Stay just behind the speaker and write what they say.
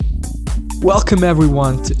Welcome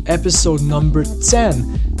everyone to episode number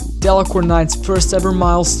 10, Delacour Night's first ever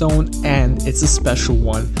milestone, and it's a special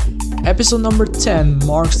one. Episode number 10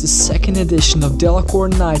 marks the second edition of Delacour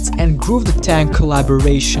Nights and Groove the Thang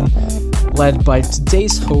collaboration, led by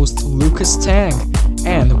today's host Lucas Thang,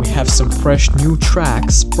 and we have some fresh new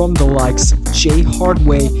tracks from the likes of Jay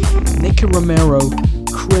Hardway, Nicky Romero,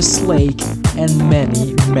 Chris Lake, and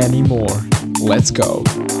many more. Let's go.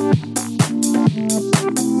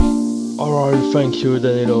 Alright, thank you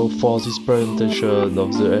Danilo for this presentation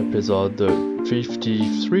of the episode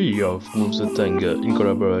 53 of Groove the Thang in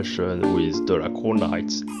collaboration with Delacour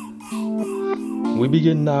Nights. We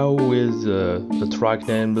begin now with the track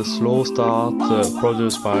named Slow Start,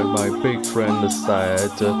 produced by my big friend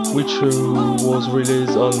Saed, which was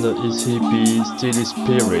released on his EP Steely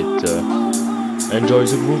Spirit. Enjoy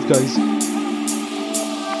the groove, guys!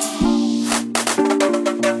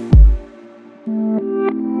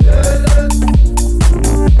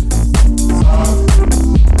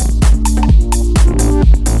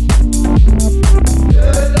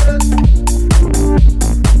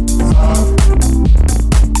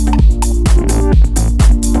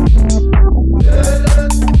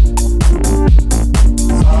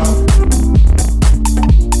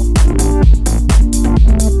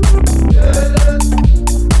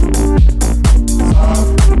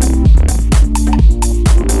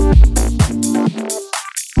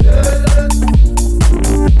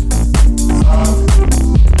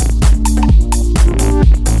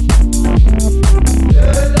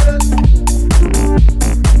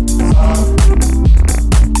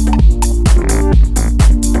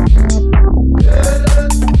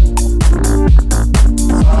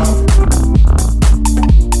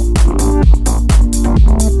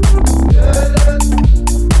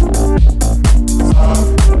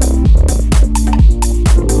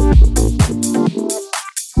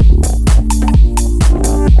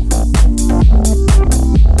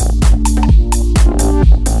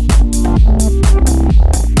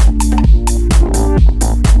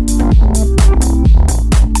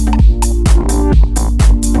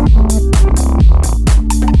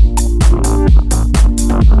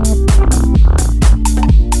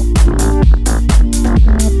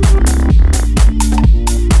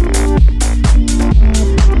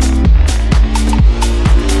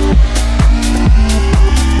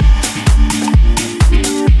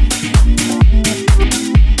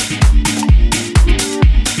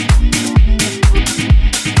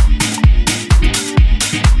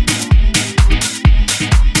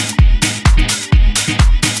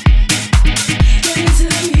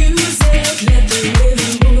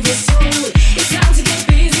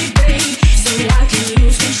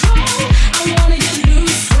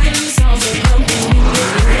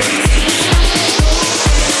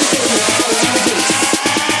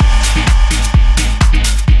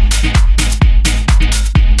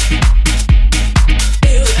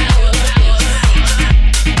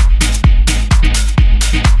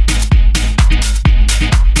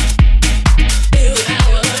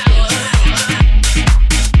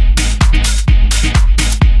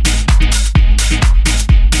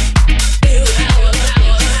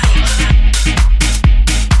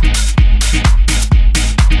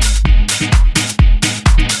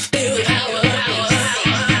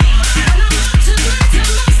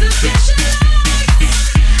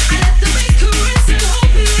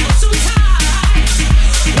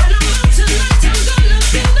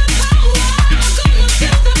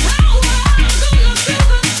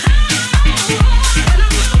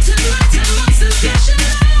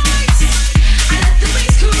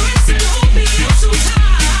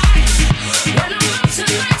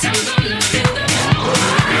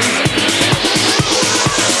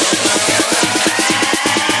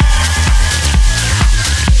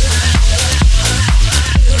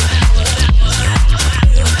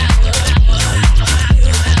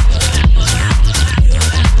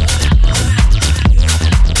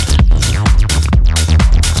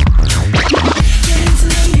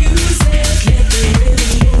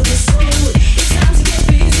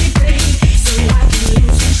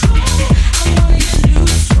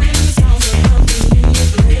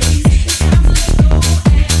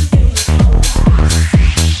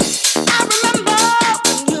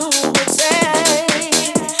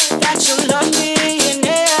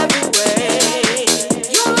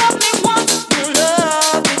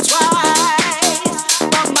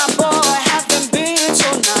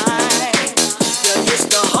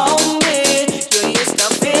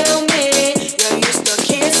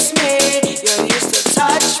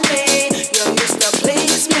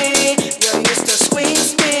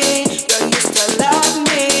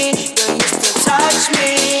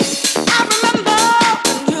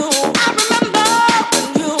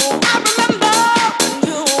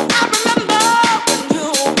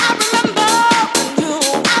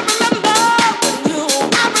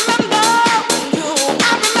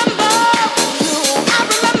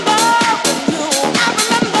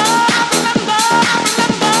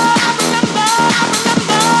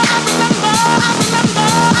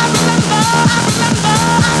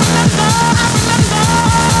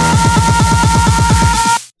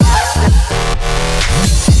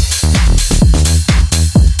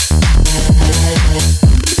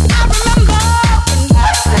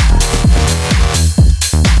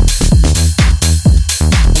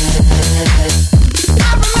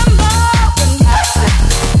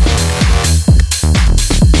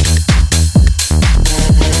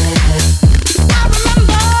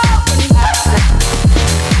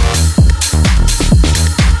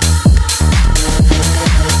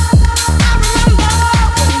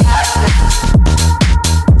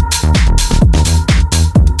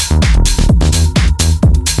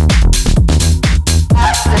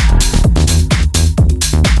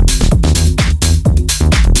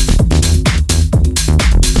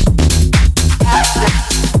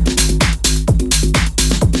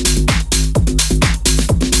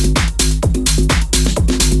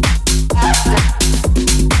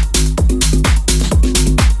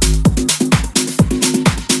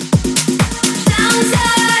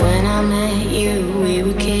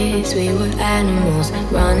 kids, we were animals,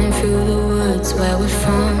 running through the woods where we're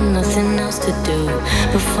from, nothing else to do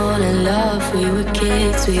but fall in love. We were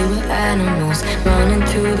kids, we were animals, running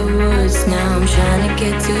through the woods. Now I'm trying to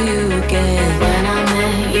get to you again. When I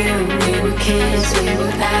met you, we were kids, we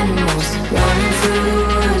were animals, running through the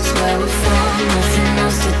woods where we're from, nothing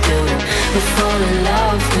else to do but fall in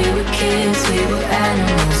love. We were kids, we were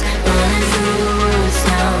animals, running through the woods.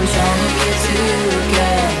 Now I'm trying to get to you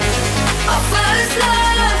again. Our first love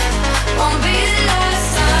won't be the last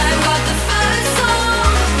time, but the first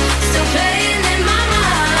song still playing in my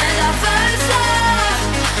mind. Our first love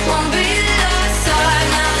won't be the last time.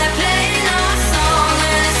 Now they're playing our song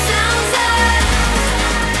and it sounds like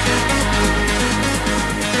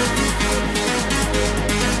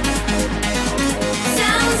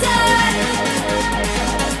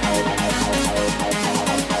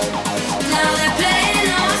now they're playing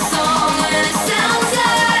our song and it sounds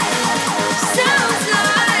like now they're playing our song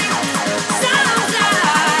and it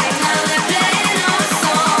sounds like now they're playing our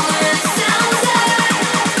song and it sounds like.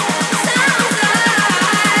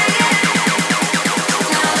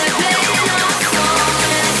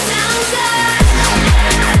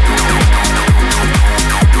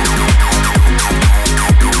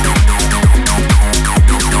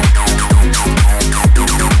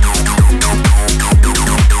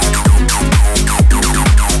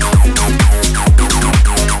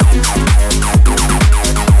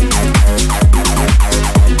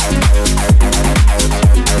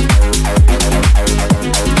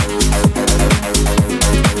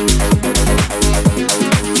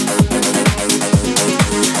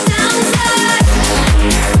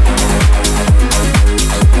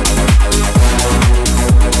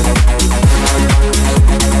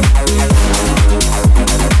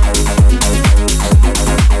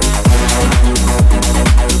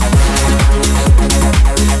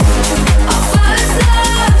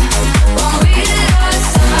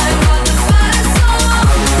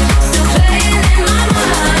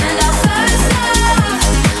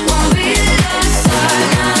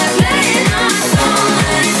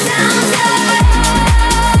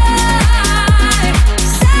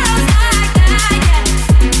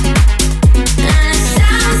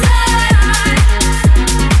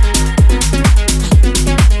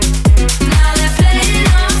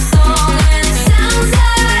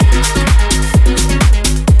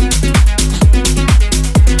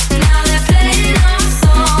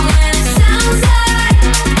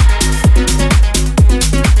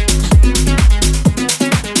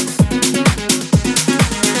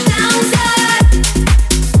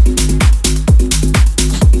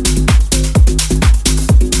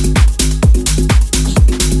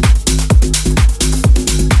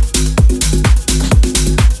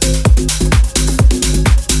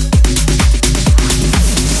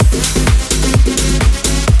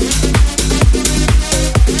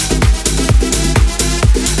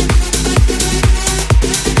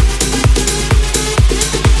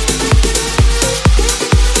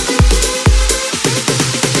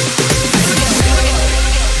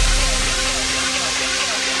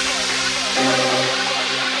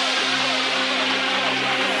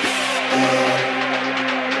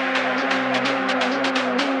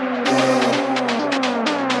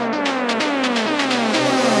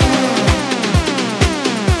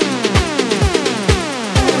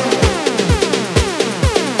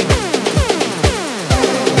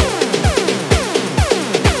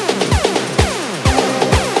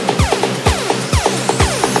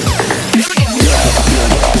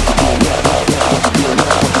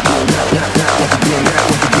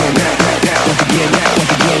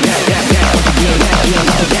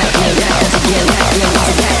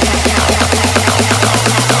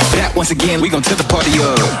 Once again, we gon' turn the party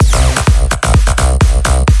up.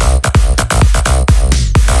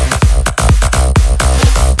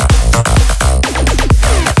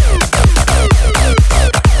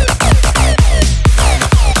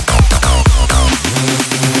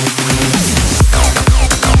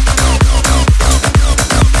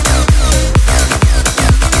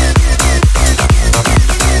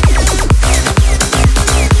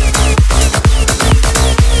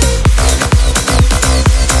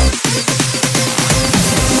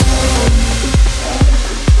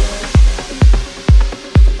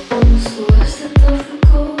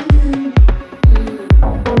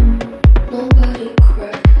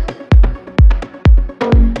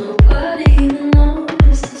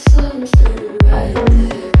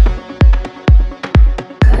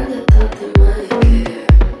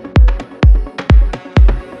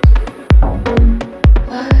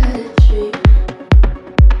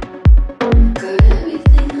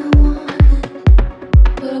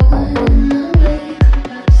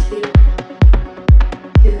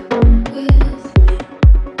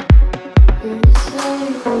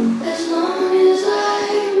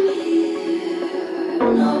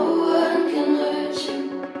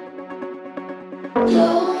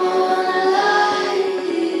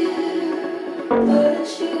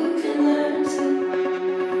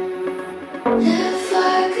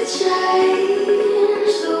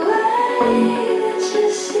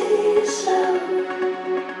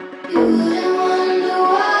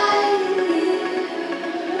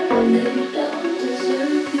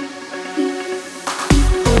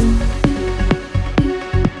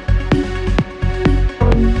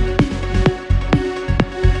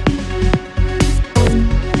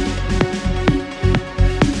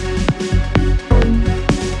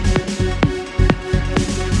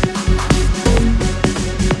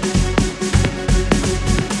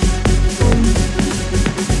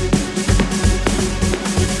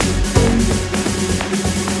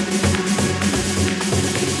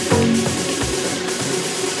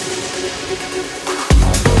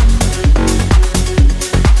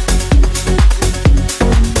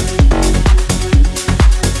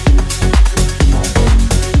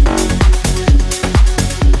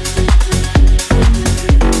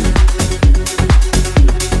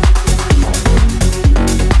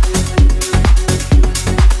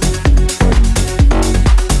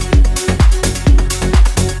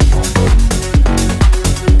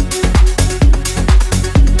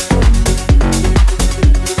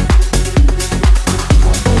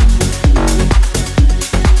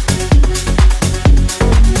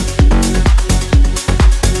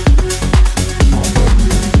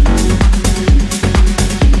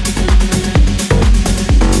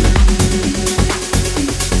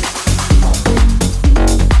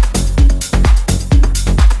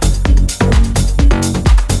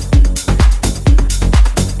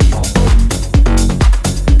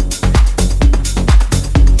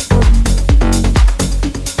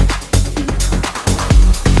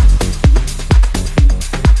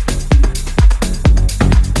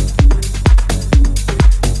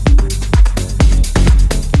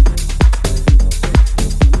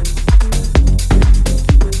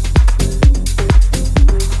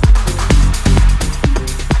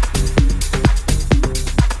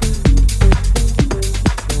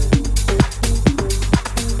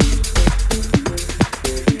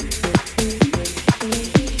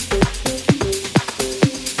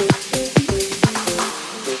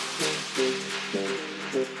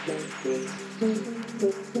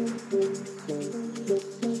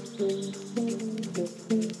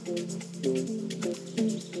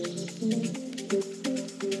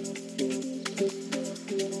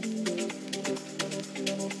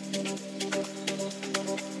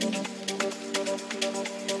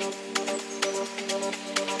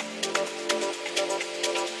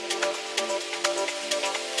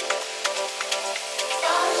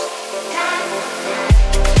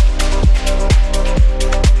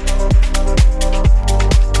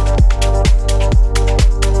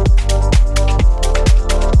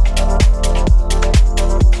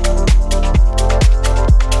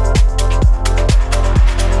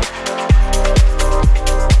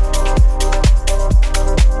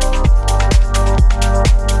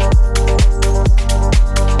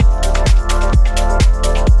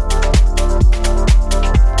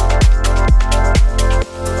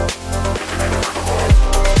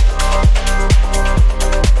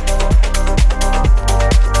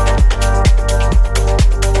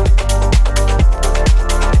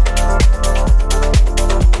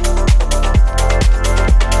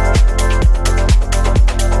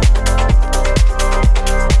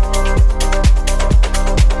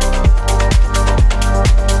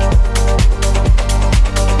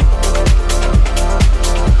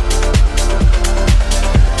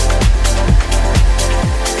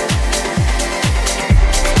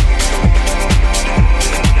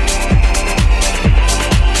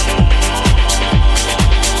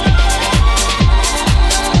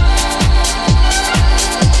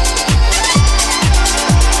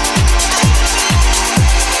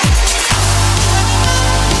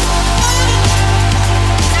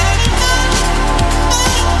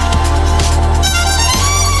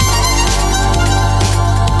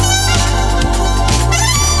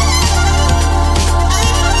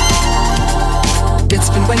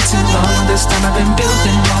 this time I've been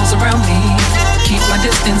building walls around me. Keep my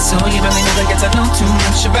distance so you really never get to know too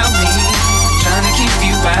much about me. Trying to keep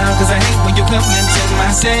you out cause I hate when you come into my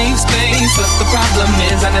safe space. But the problem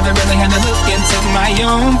is I never really had to look into my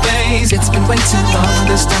own face. It's been way too long,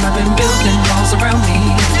 this time I've been building walls around me.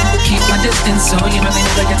 Keep my distance so you really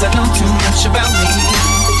never get to know too much about me.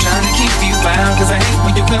 Trying to keep you out cause I hate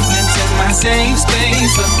when you come into my safe space.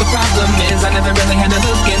 But the problem is I never really had to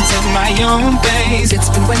look into my own face. It's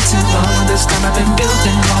been way too long, this time I've been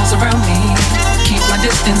building walls around me. Keep my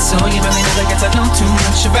distance so you really never get to know too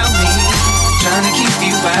much about me. Trying to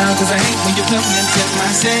wild, cause I hate when you come into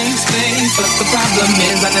my safe space. But the problem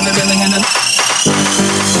is I never really had a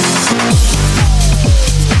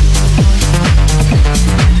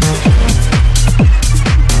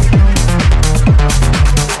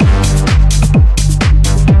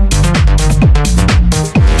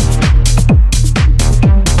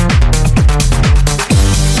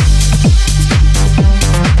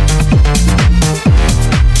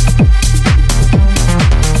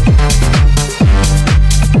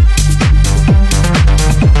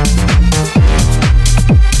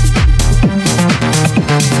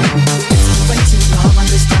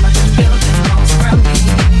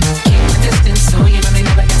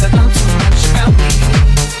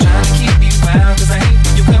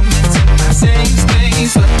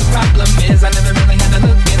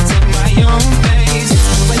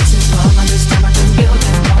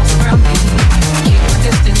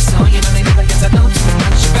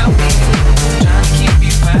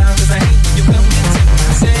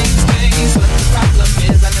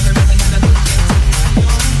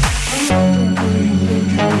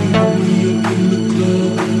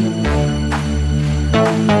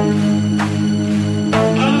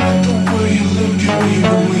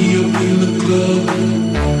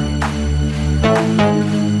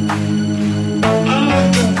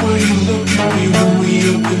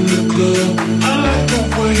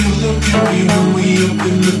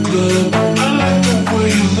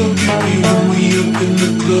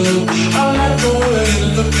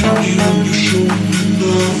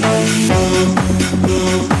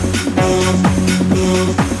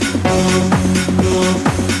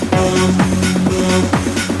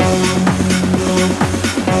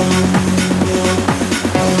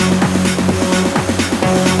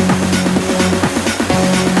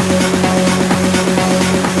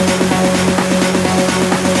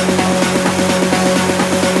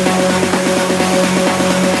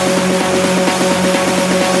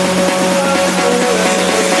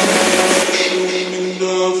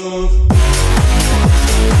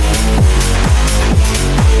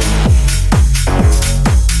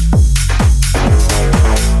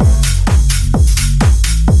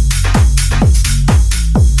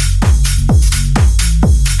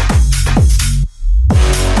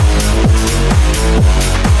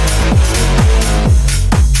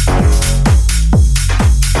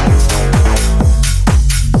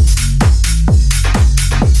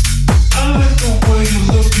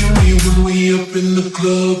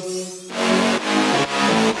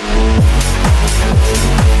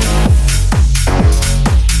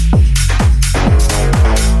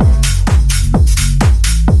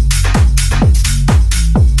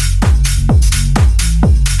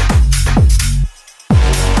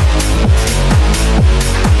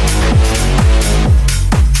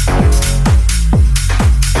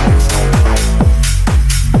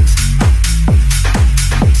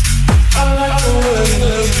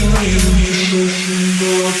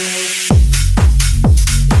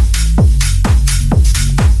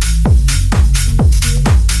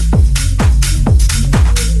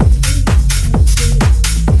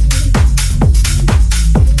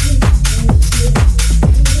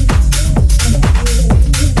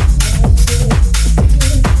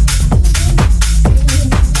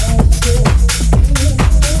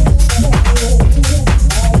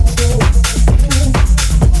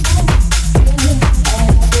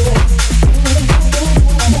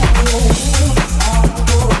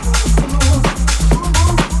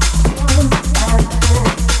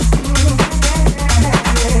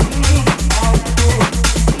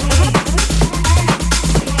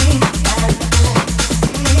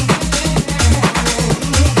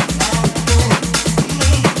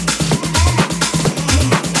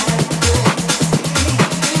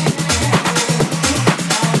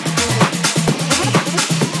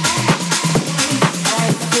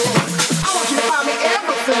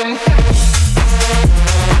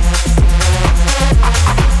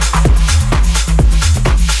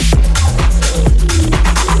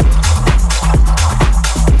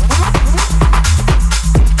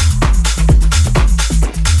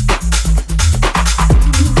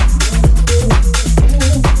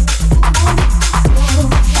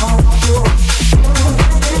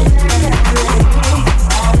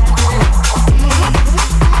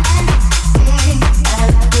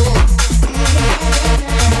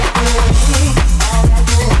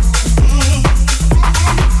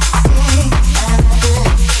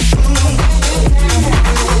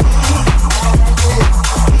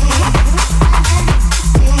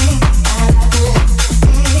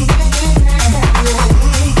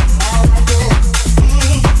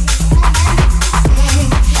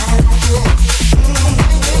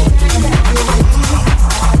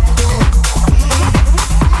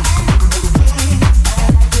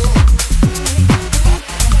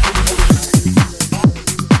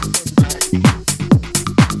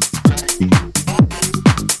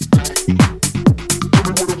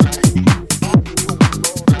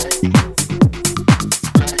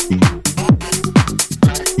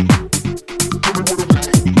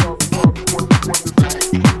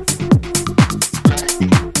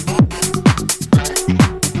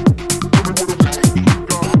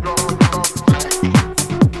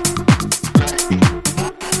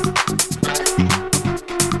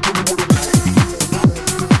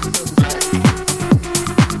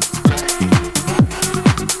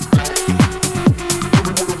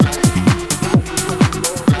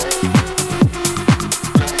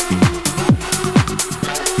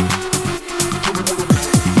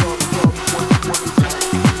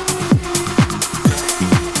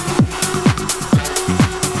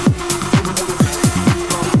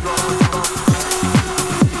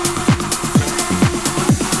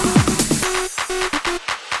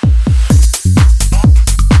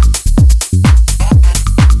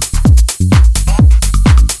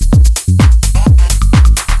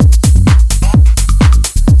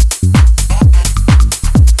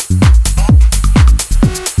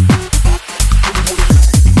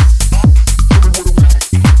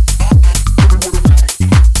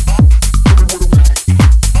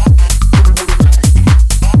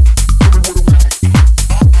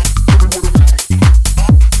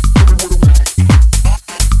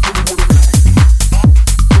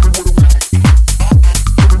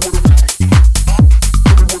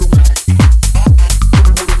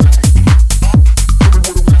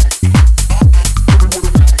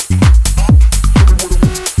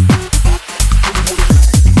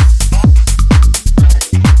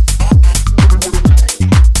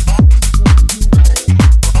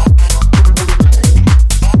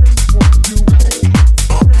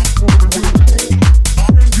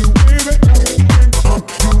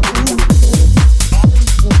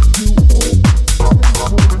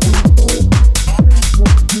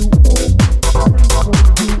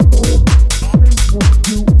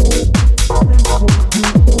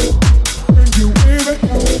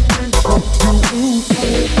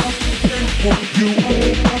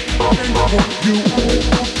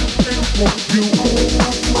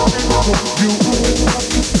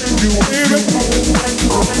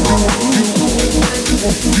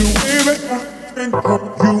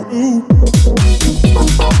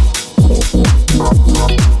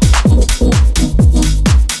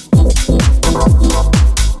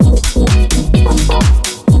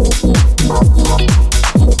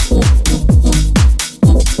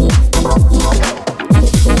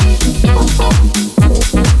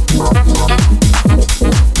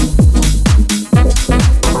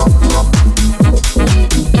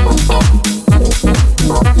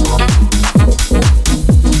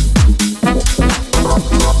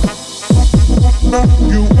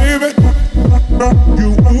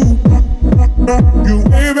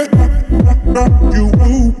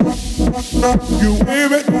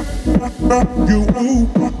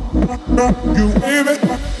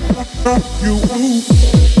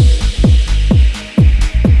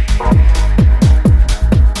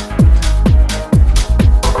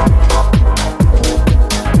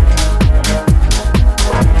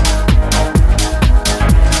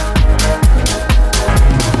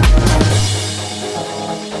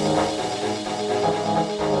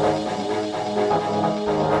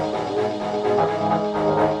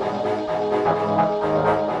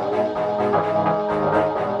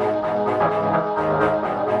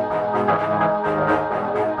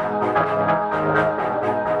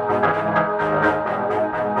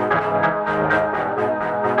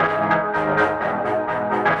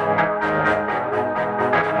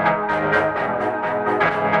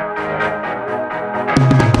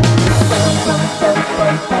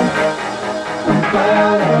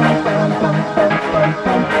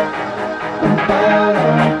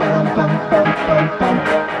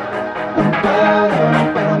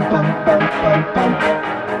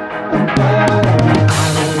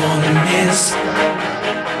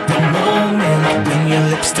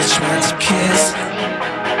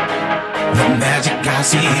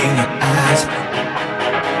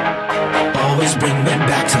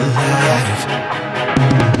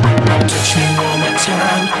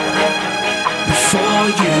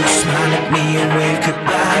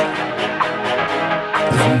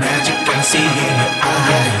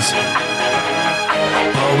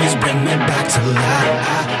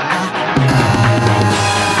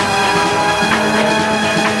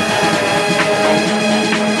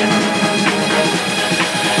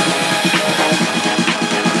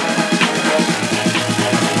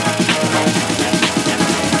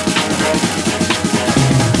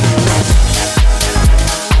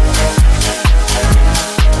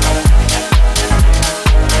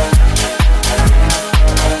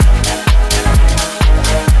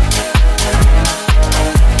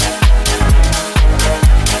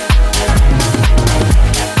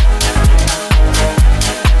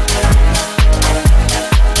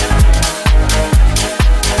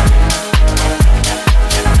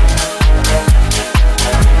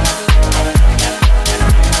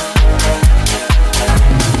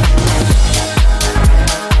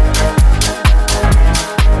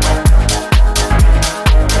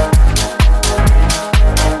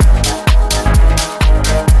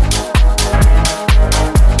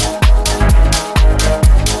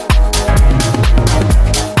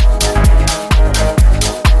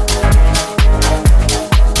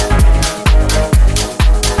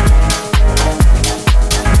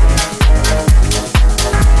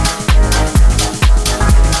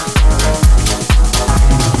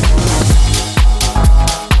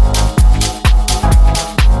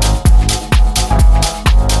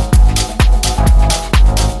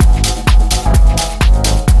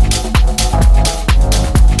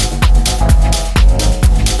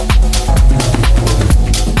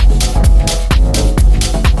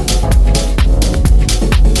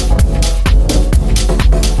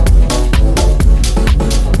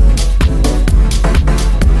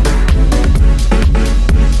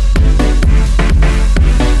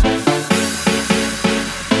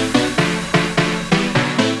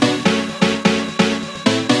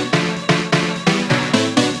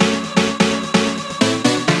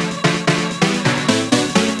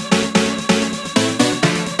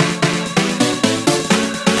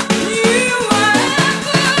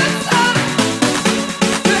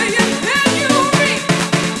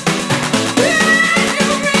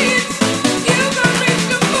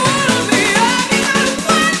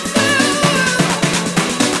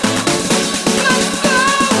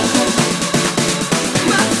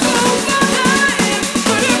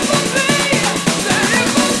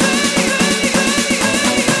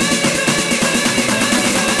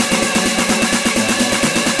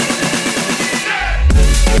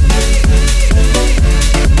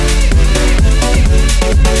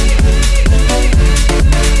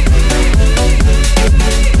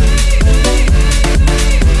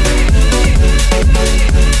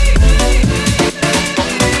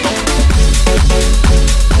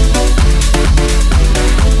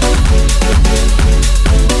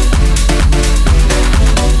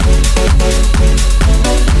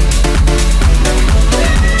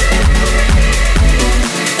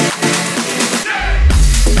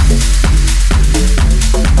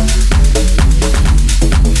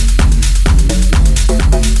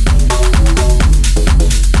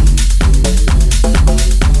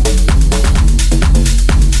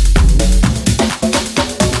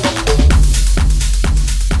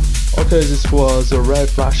which was a red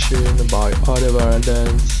flashing by Oliver and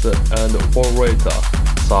Dance and Oretta,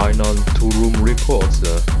 signed on Two Room Records.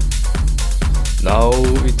 Now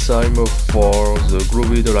it's time for the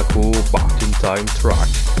groovy Delacour Back in Time track.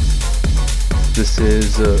 This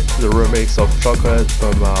is the remix of Chocolate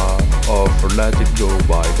Puma of Let It Go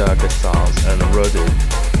by Dark Stars and Rudy,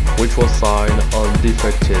 which was signed on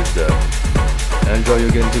Defected. Enjoy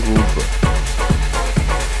again the groove.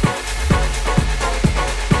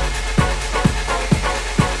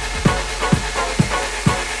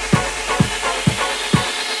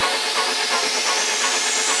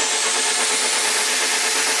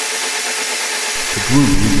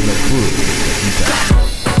 Groove like wood.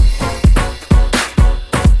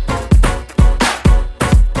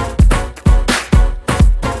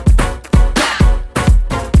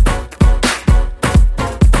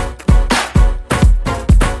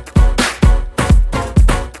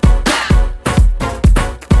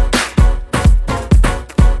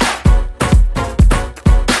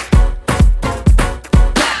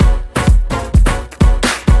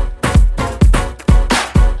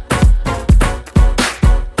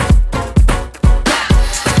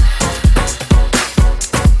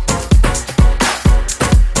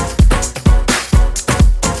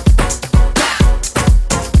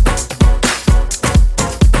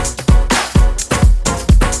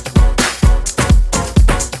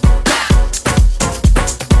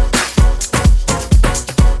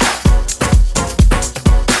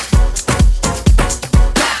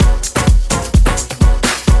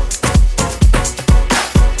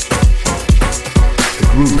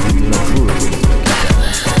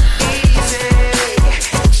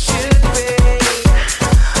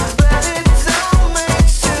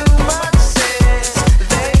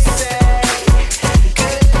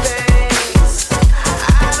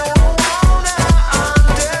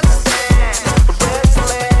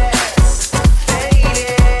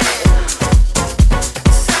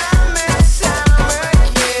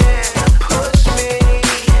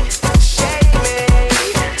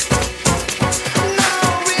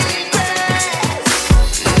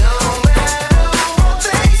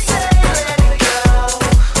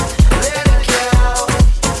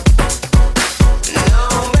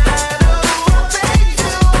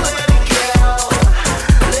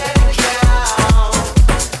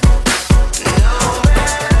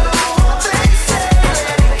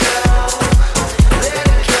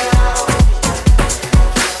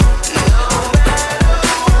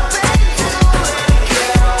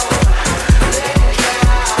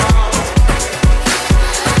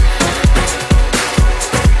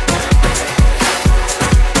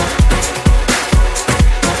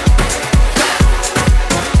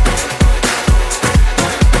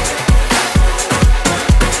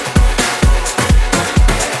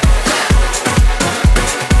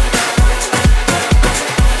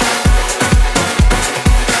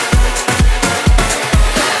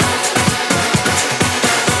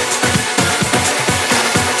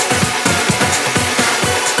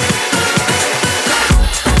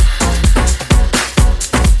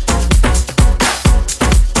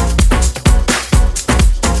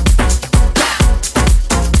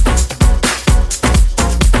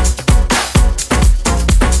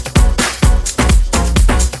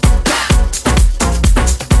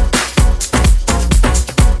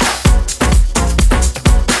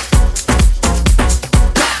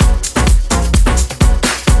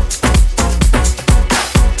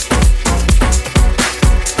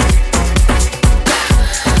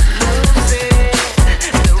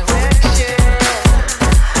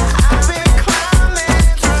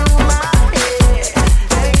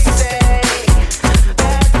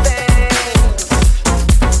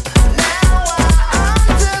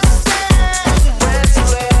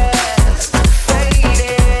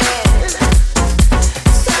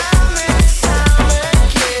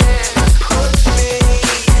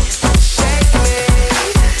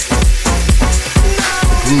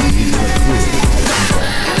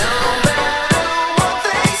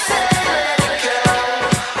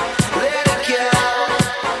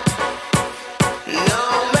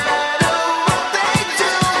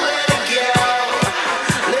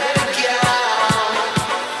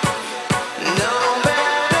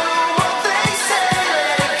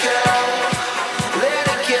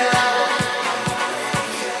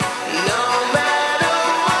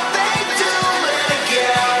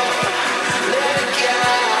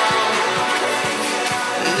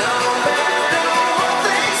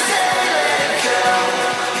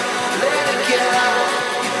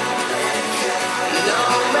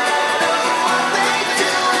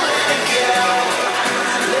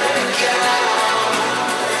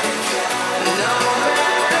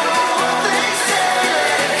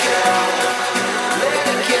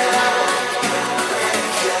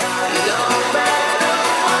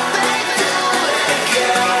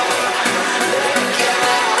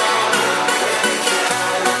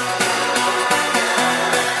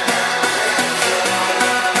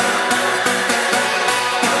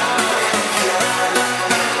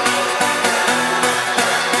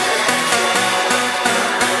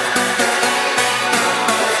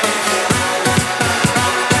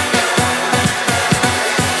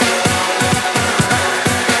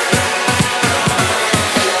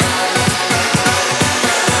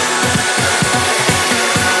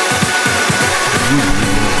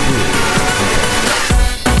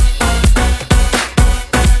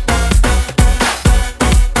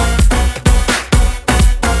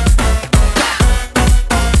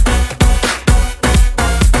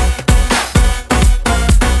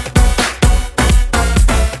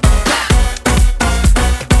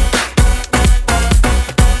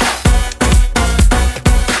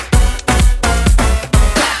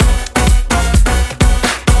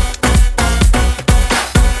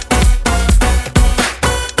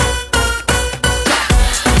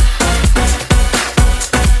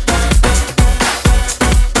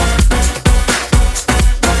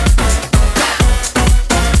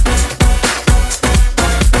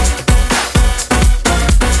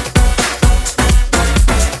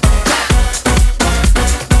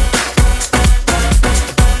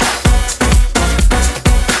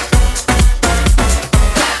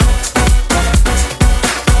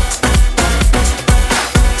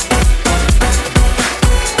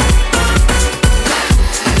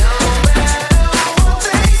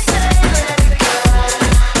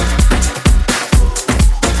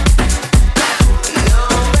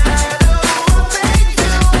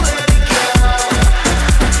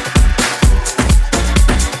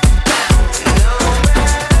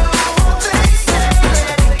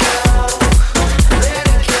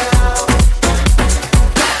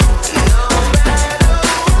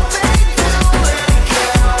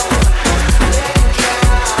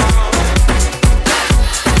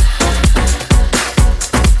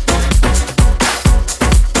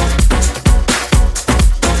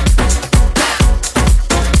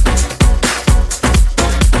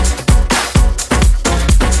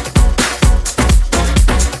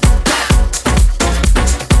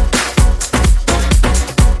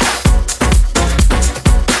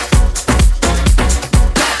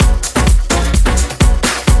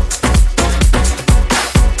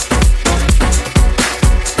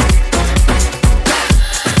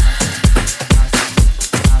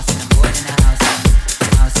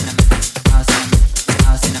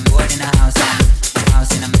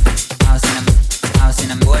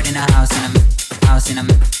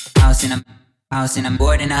 house and I'm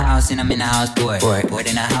bored in a house and I'm in a house bored. Bored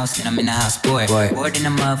in a house and I'm in a house bored. Bored in a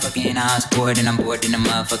motherfucking house bored and I'm bored in a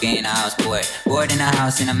motherfucking house bored. Bored in a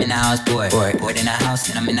house and I'm in a house bored. Bored in a house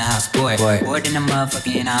and I'm in a house bored. Bored in a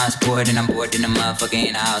motherfucking house bored and I'm bored in a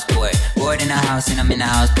motherfucking house bored. Bored in a house and I'm in a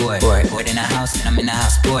house bored. Bored in a house and I'm in a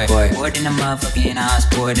house bored. Bored in a motherfucking house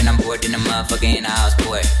bored and I'm bored in a motherfucking house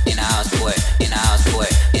bored. In a house bored. In a house bored.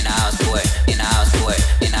 In a house bored. In a house bored.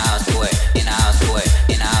 In a house bored. In a house bored.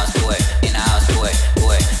 In a house bored. In a house boy,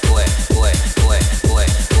 boy, boy, boy, boy, boy, boy, boy,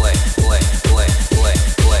 boy, boy, boy, boy,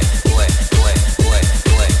 boy, boy,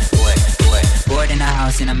 boy, boy, boy. Bored in a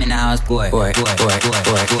house and I'm in a house, boy, boy, boy, boy, boy,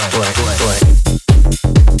 boy, boy, boy, boy.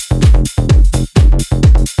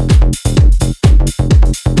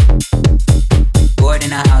 Bored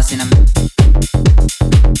in a house and I'm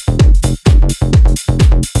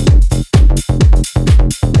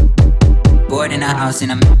bored in a house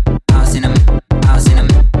and I'm house and I'm house and I'm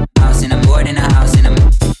house and I'm bored in a house and I'm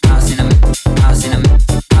house and I'm house and I'm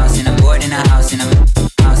house and I'm bored in a house and I'm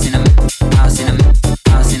house and I'm house and I'm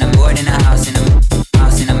house and I'm bored in a house and I'm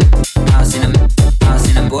house and I'm house and I'm house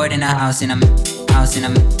and I'm bored in a house and I'm house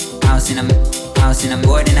and I'm house and I'm house and I'm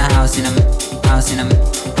bored in a house and I'm house and I'm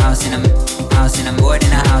house and I'm house and I'm bored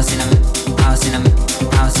in a house and I'm house and I'm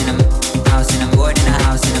house and I'm house and I'm bored in a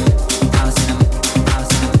house and I'm house and I'm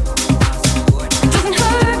house and I'm Doesn't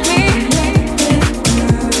hurt me.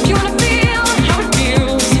 You wanna feel how it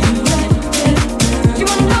feels. You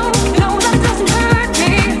wanna know that it doesn't hurt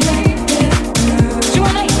me. You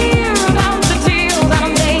wanna hear about the deal that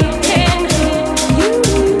I'm making.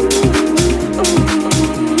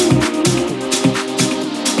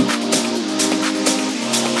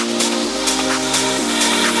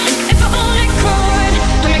 And if I only could,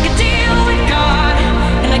 I'd make a deal with God.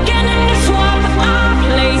 And again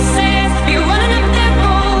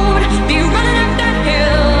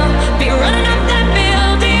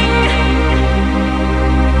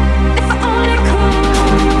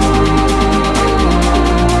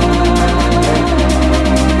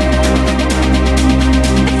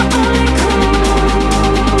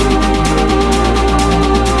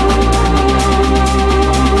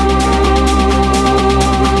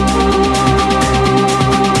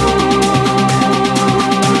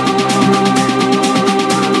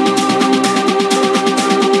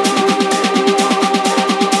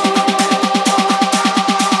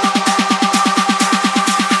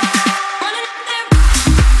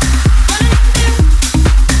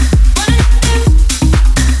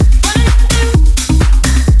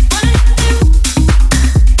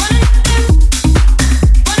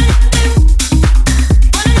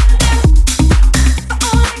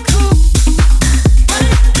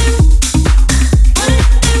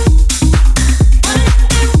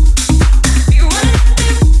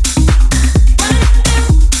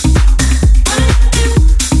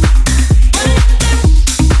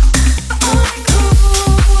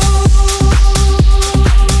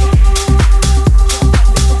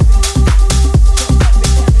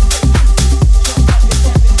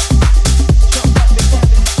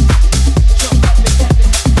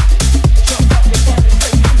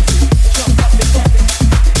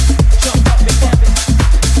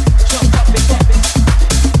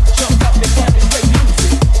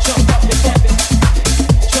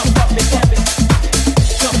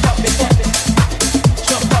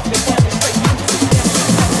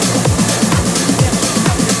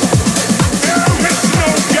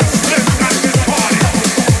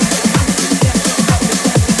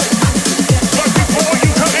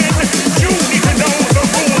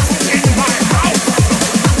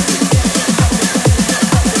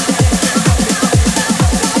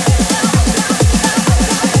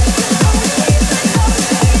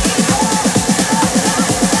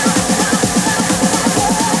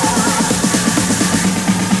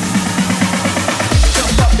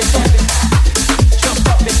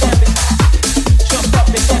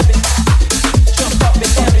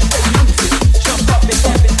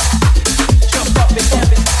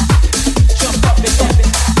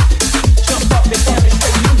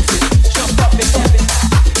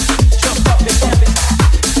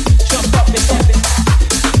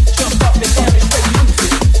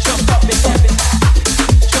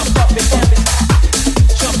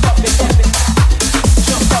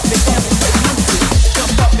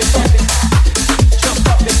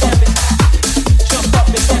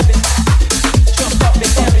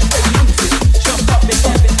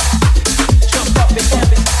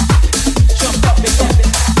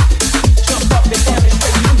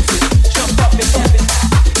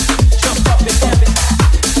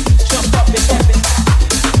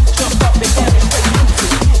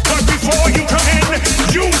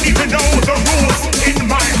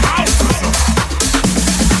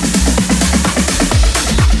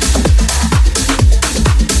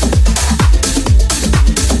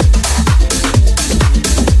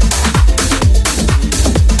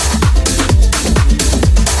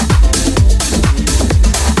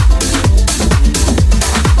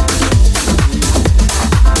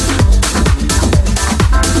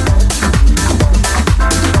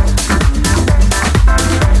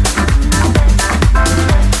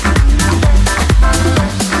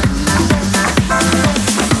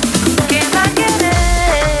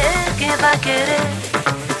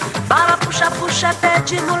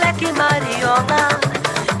chapete, moleque mariola.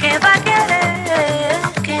 Quem vai querer?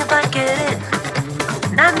 Quem vai querer?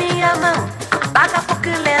 Na minha mão, paga porque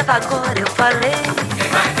leva agora, eu falei. Quem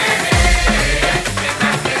vai querer? Quem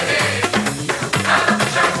vai querer?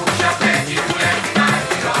 Puxa, puxa, pede, moleque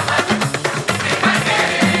mariola. Quem vai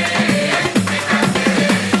querer? Quem vai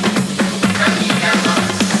querer? Na minha mão,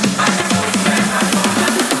 paga porque leva agora.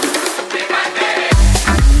 Quem vai querer?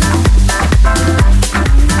 Super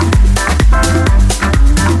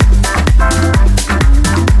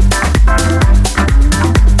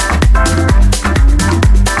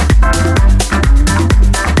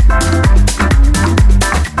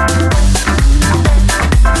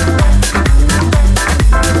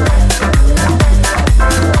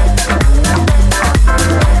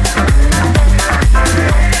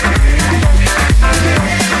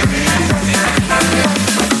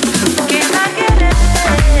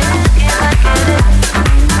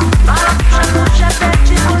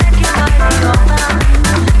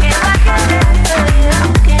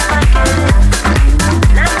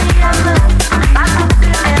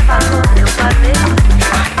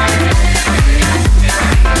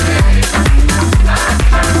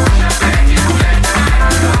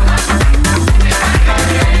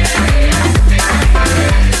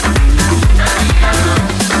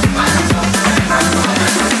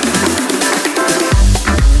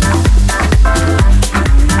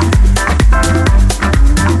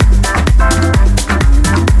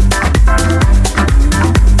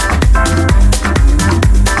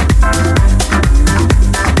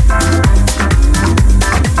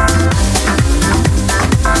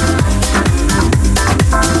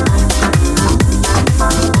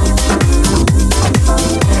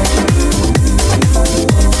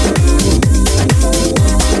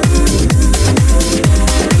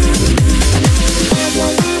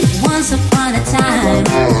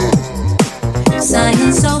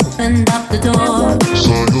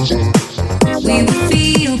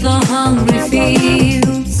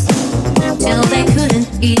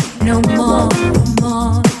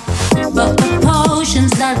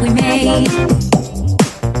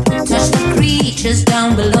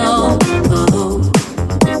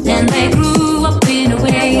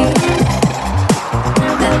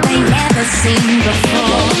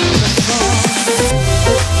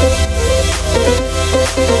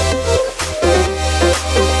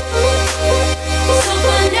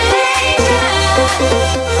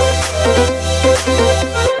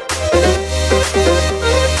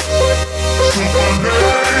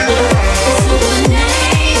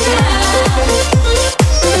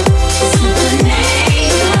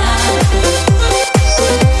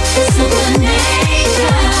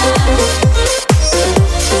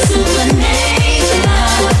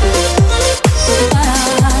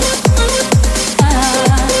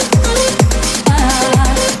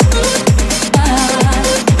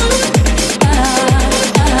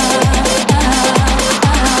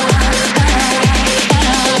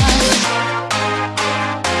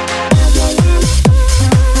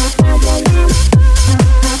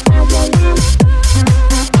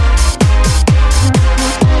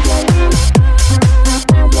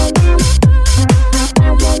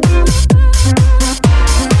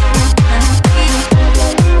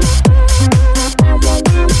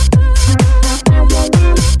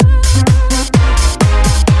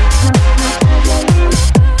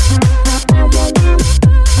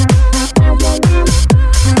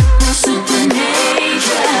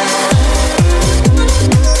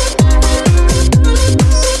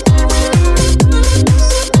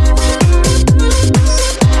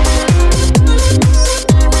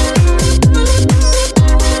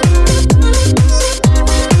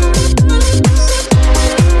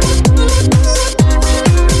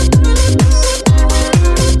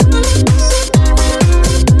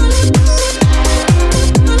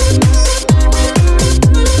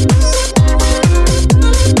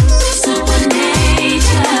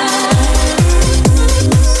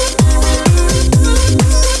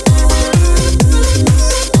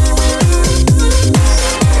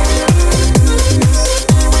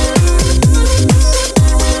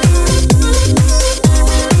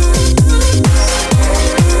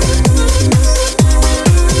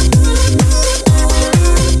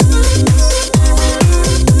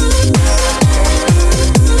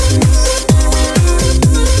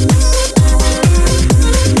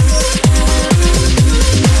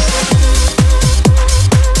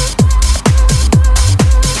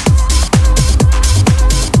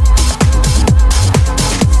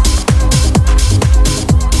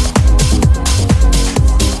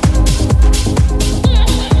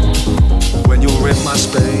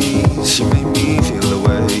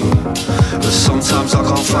Sometimes I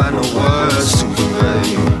can't find the words to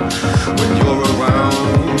convey. When you're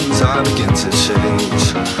around, I begin to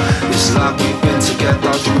change. It's like we've been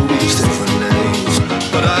together through each different names.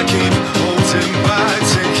 But I keep holding back,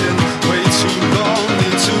 taking way too long.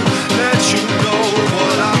 Need to let you know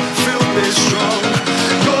what I feel is strong.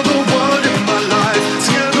 You're the one in my life,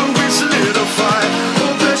 together we solidify.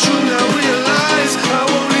 Hope that you now realize I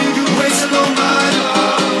won't leave you waiting on my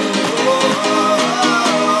love.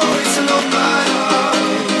 Waiting on my love.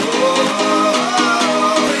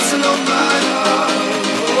 Waiting on my love.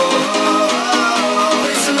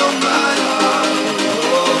 Waiting on my love. Waiting on my love.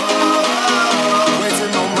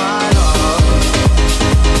 Waiting on my love.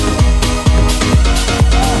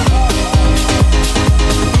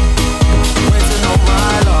 Waiting on my love. Waiting on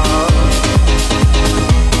my love.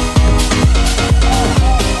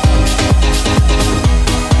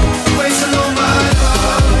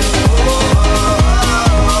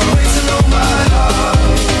 Waiting on my love. Waiting on my love.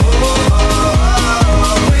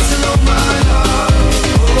 Waiting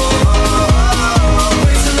on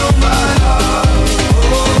my love. Waiting on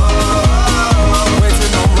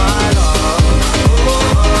my love.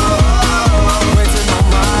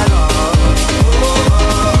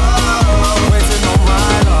 Waiting on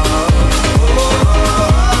my love.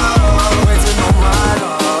 Waiting on my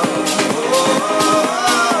love.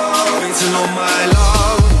 Waiting on my love.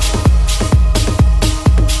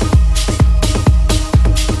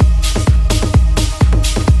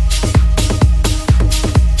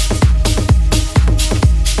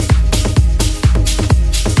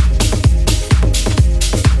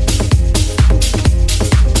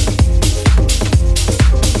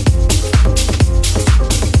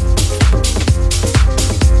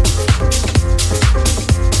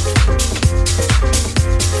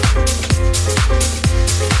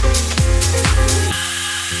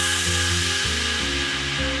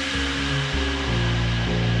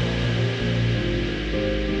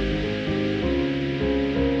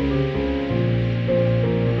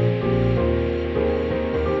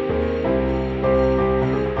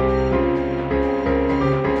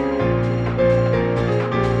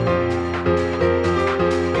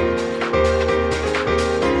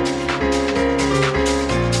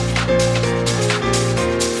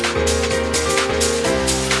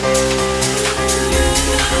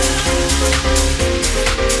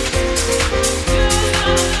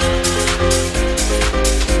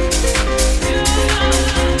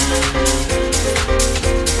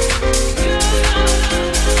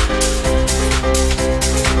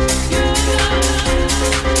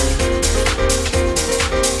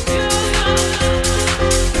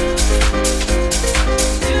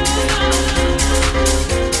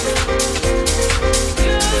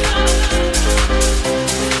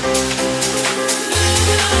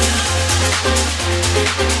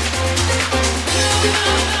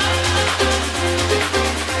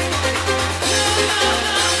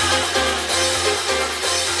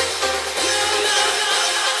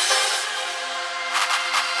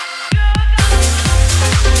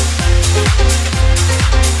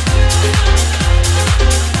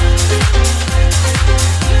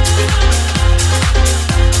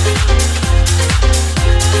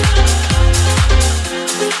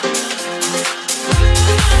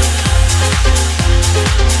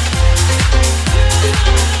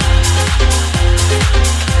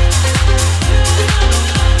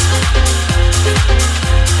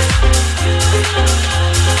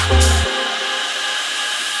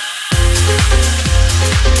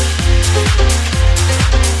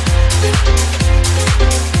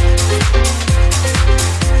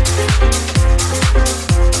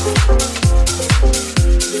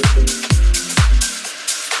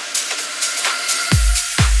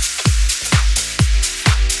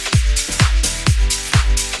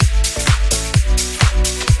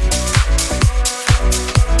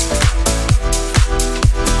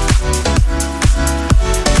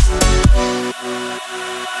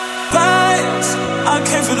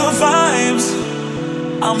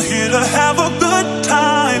 I'm here to have a good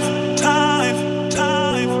time.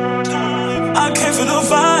 I came for the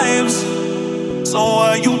vibes, so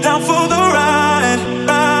are you down for the ride?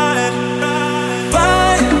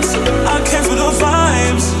 Vibes, I came for the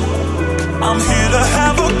vibes. I'm here to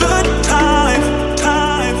have a good time.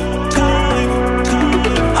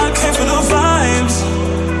 I came for the vibes,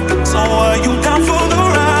 so are you down for the ride?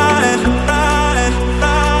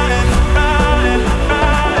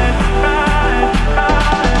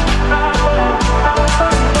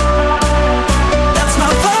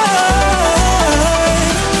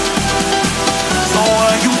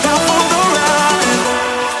 Right.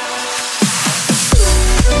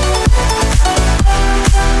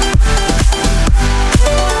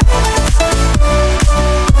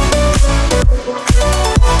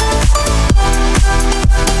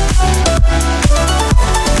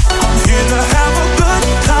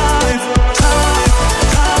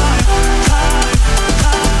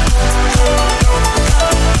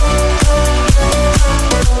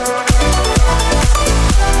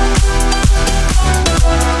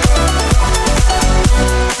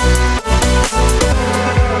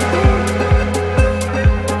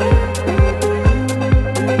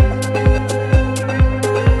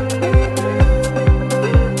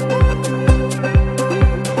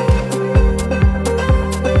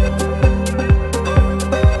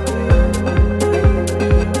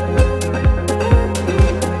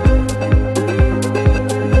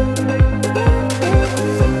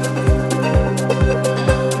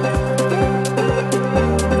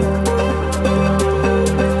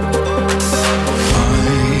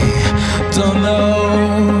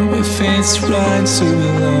 place we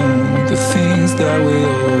belong, the things that we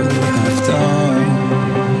all have done.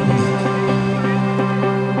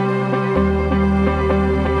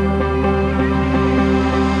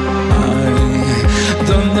 I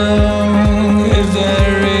don't know if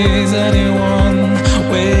there is anyone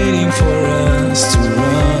waiting for us to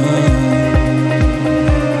run.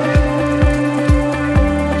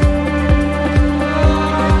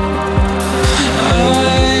 I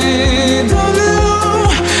don't know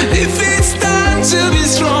if it's time to be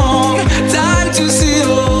strong, time to see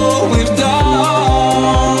all we've done.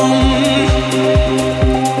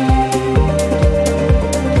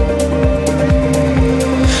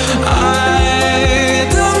 I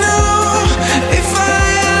don't know if I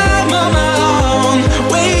am on my own,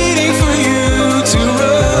 waiting for you to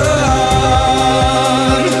run,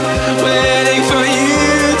 waiting for you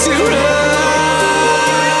to run.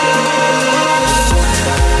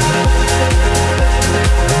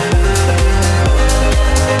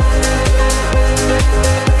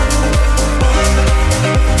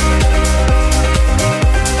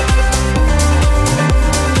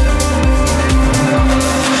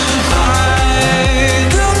 I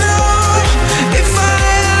don't know if I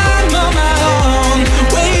am on my own,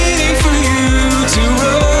 waiting for you to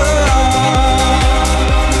run.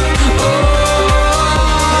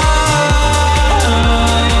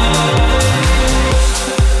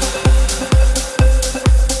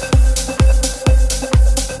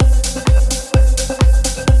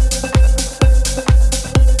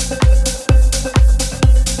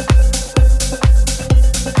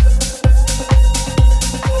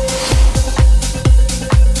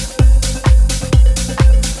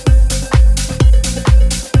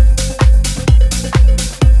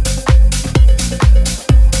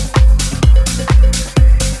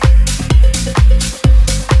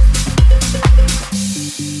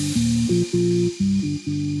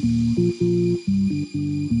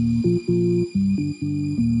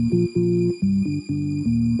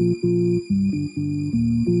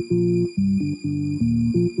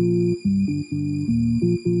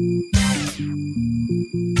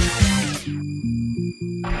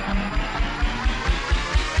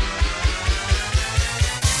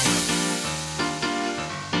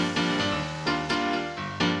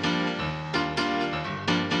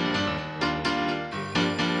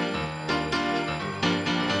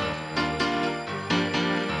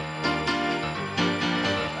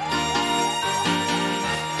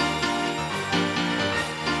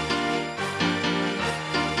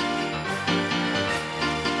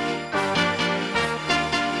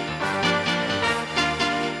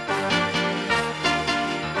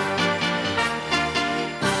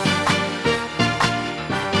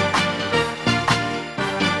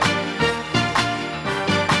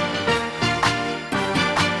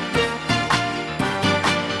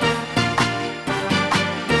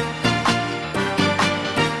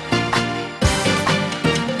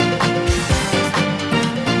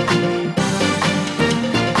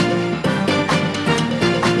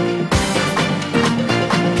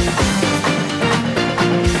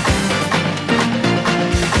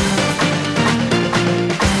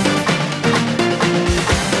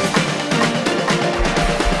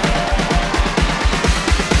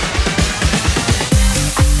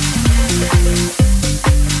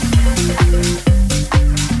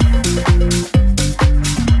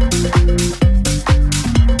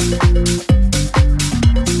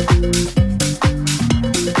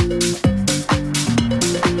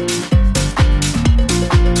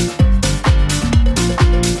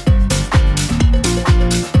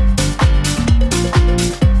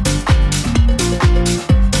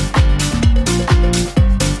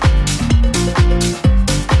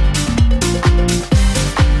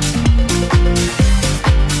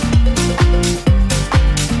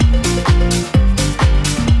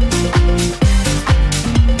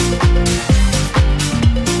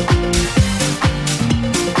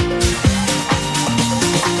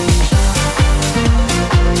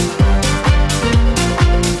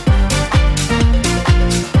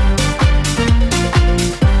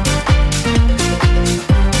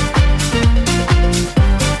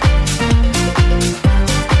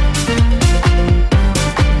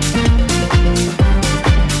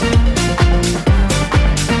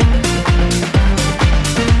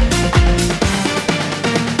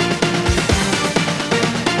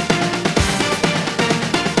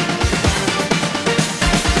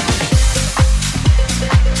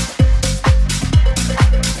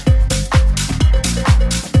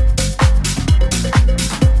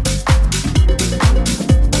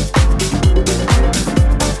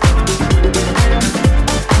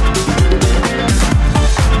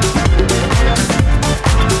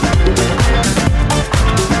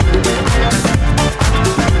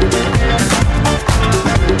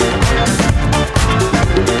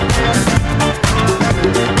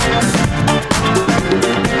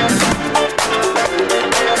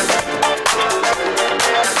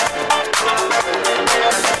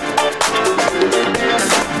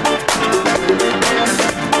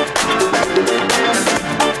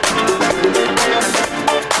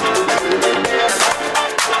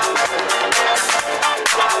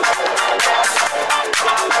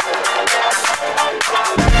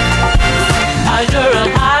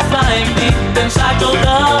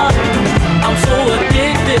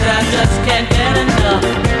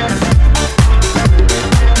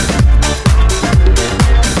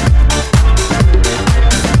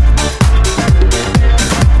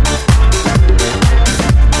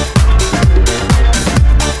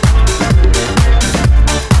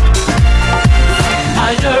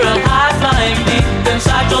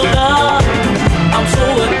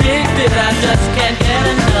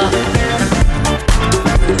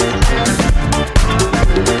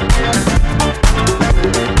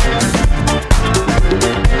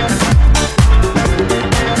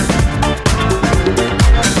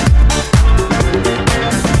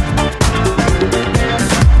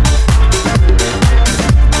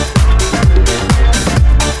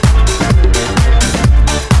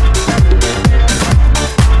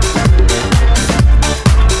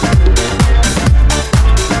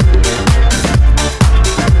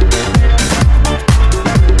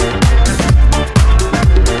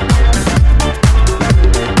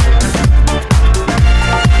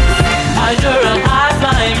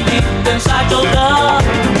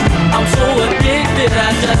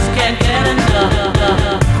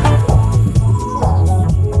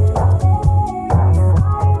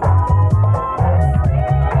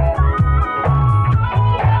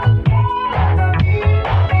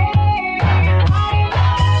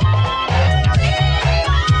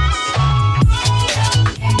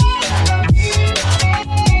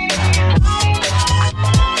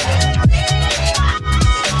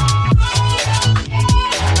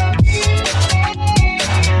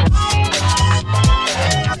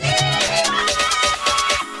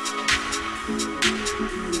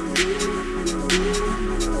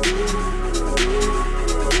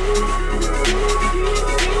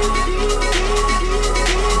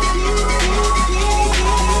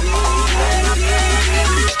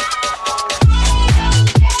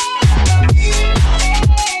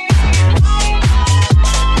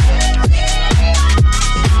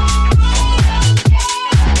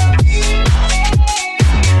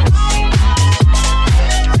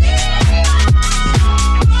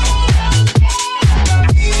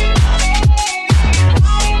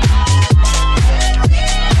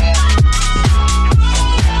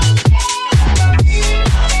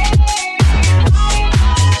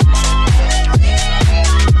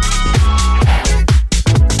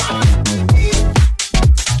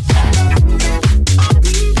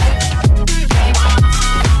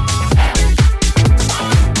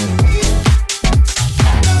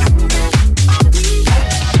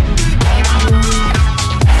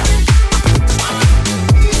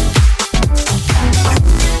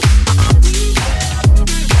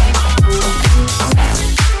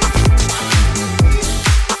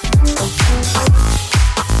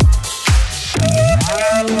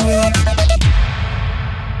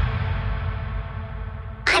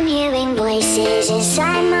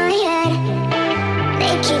 inside my head.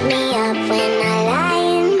 They keep me up when I lie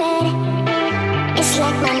in bed. It's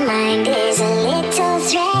like my mind is a little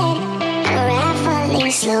thread,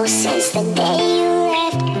 unraveling slow since the day you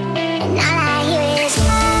left. And all I hear is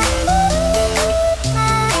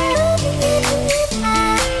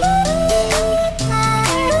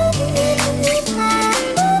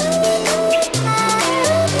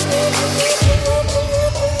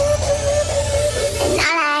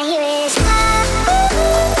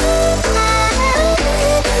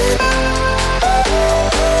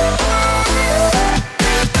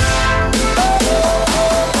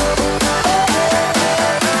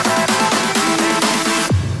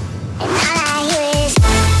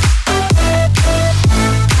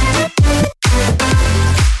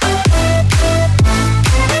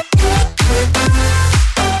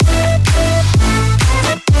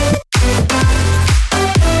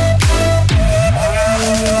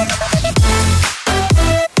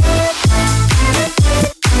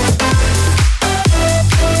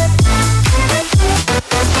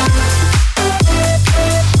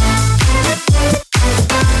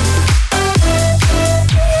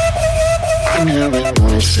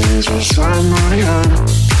voices inside my head,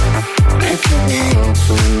 making me up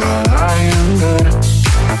when I lie in bed.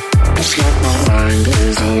 It's like my mind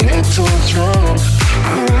is a little thread,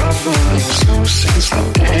 unraveling slow since the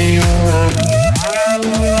day you left.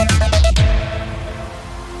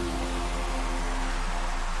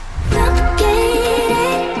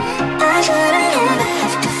 complicated. I shouldn't ever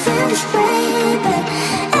have to feel this way, but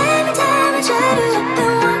every time I try to up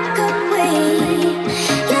and walk away,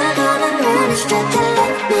 you're gonna run and start to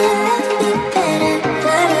love me better.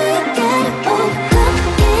 Why do you get it all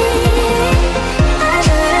complicated? I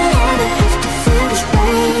shouldn't ever have to feel this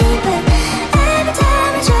way, but every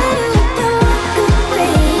time I try to up and walk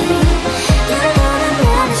away, you're gonna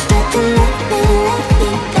run and start to love me better.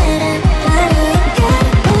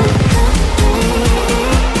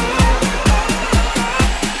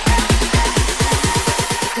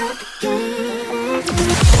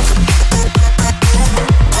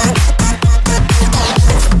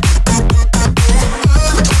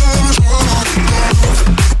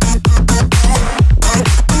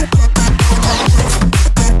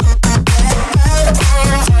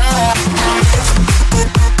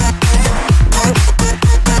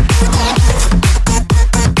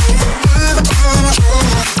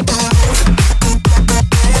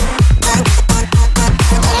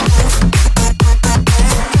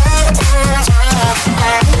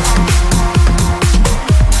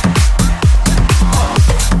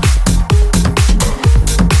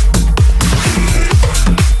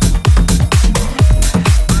 do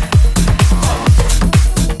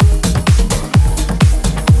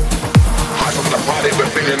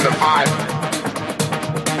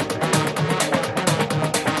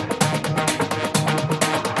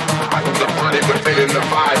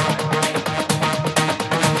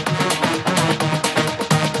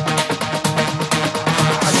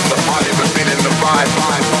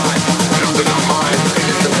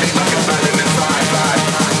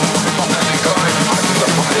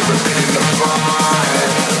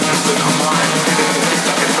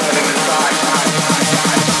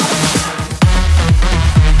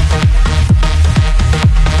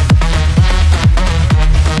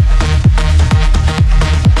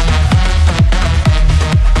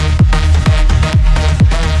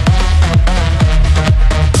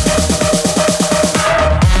you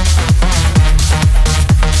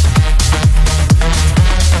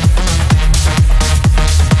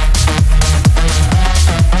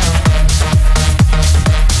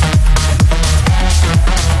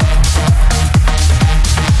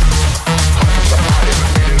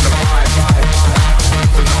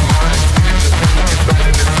get it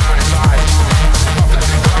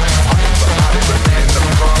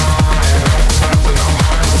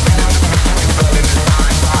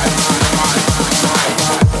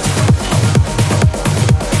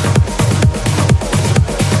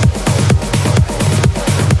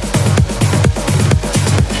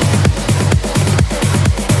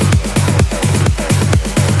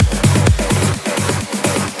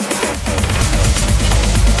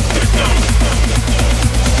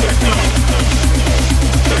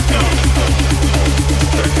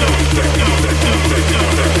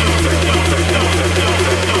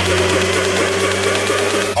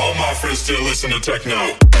still listen to techno.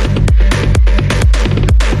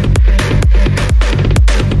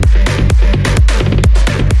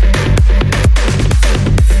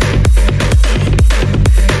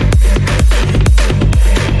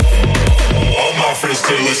 All my friends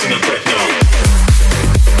still listen to techno.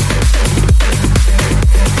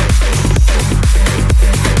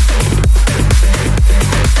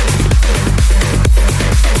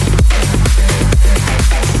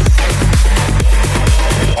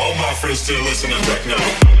 still listen to techno.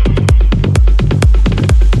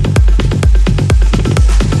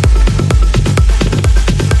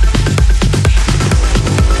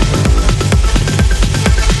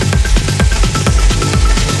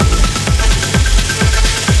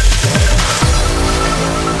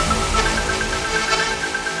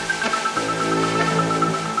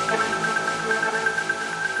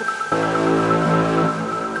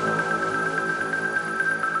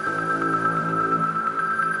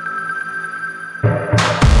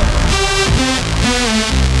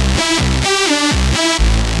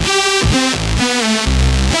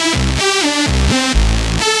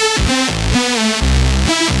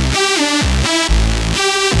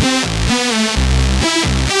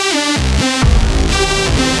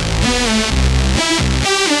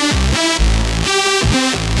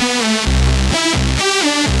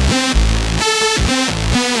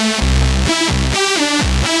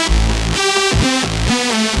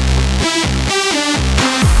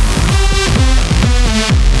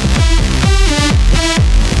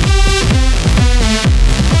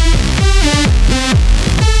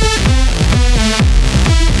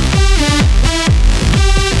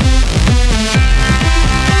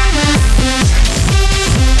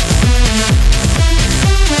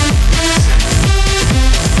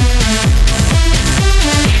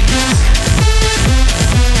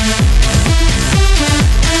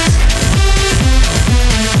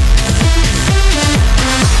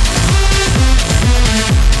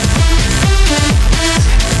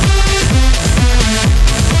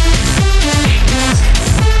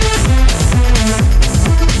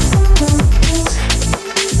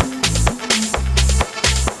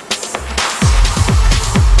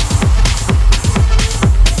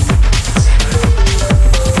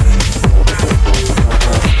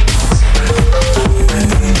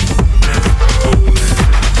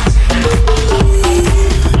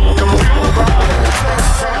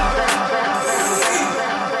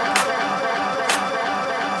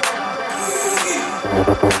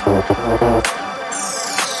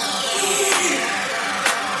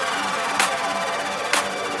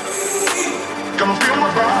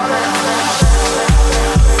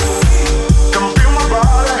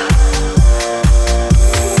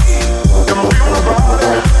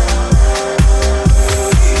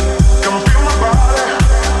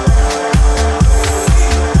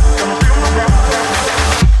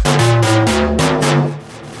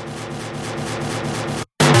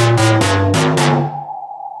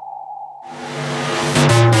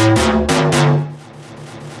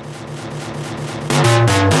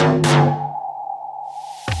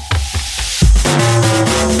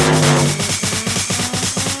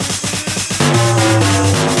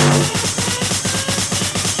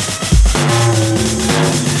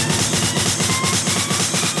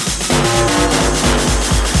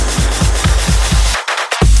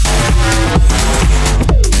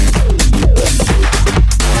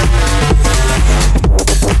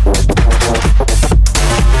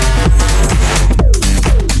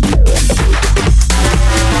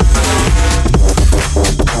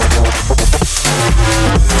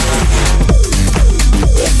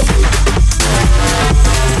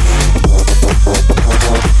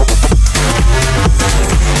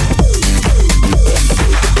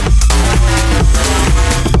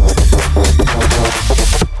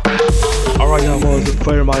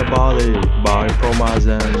 Feel My Body by Promise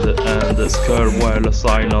and Skull Well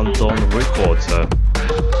signed on Dawn Records.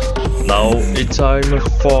 Now it's time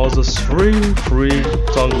for the three free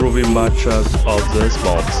Thang Groovy matchups of this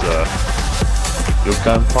month. You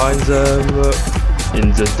can find them in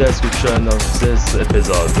the description of this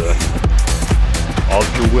episode. Hope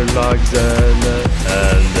you will like them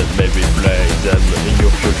and maybe play them in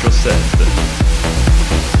your future set.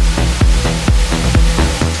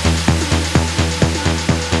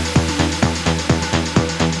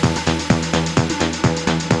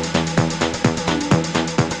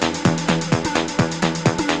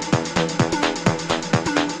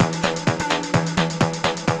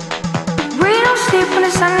 When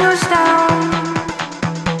the sun goes down,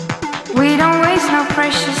 we don't waste no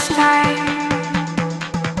precious time.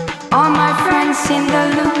 All my friends in the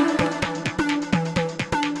loop,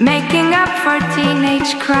 making up for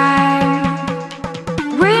teenage crime.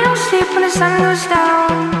 We don't sleep when the sun goes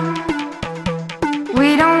down,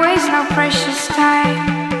 we don't waste no precious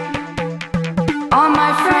time. All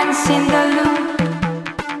my friends in the loop,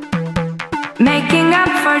 making up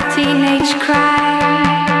for teenage crime.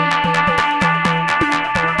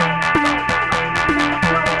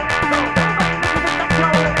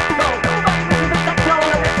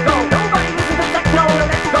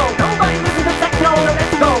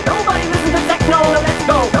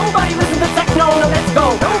 Nobody listen to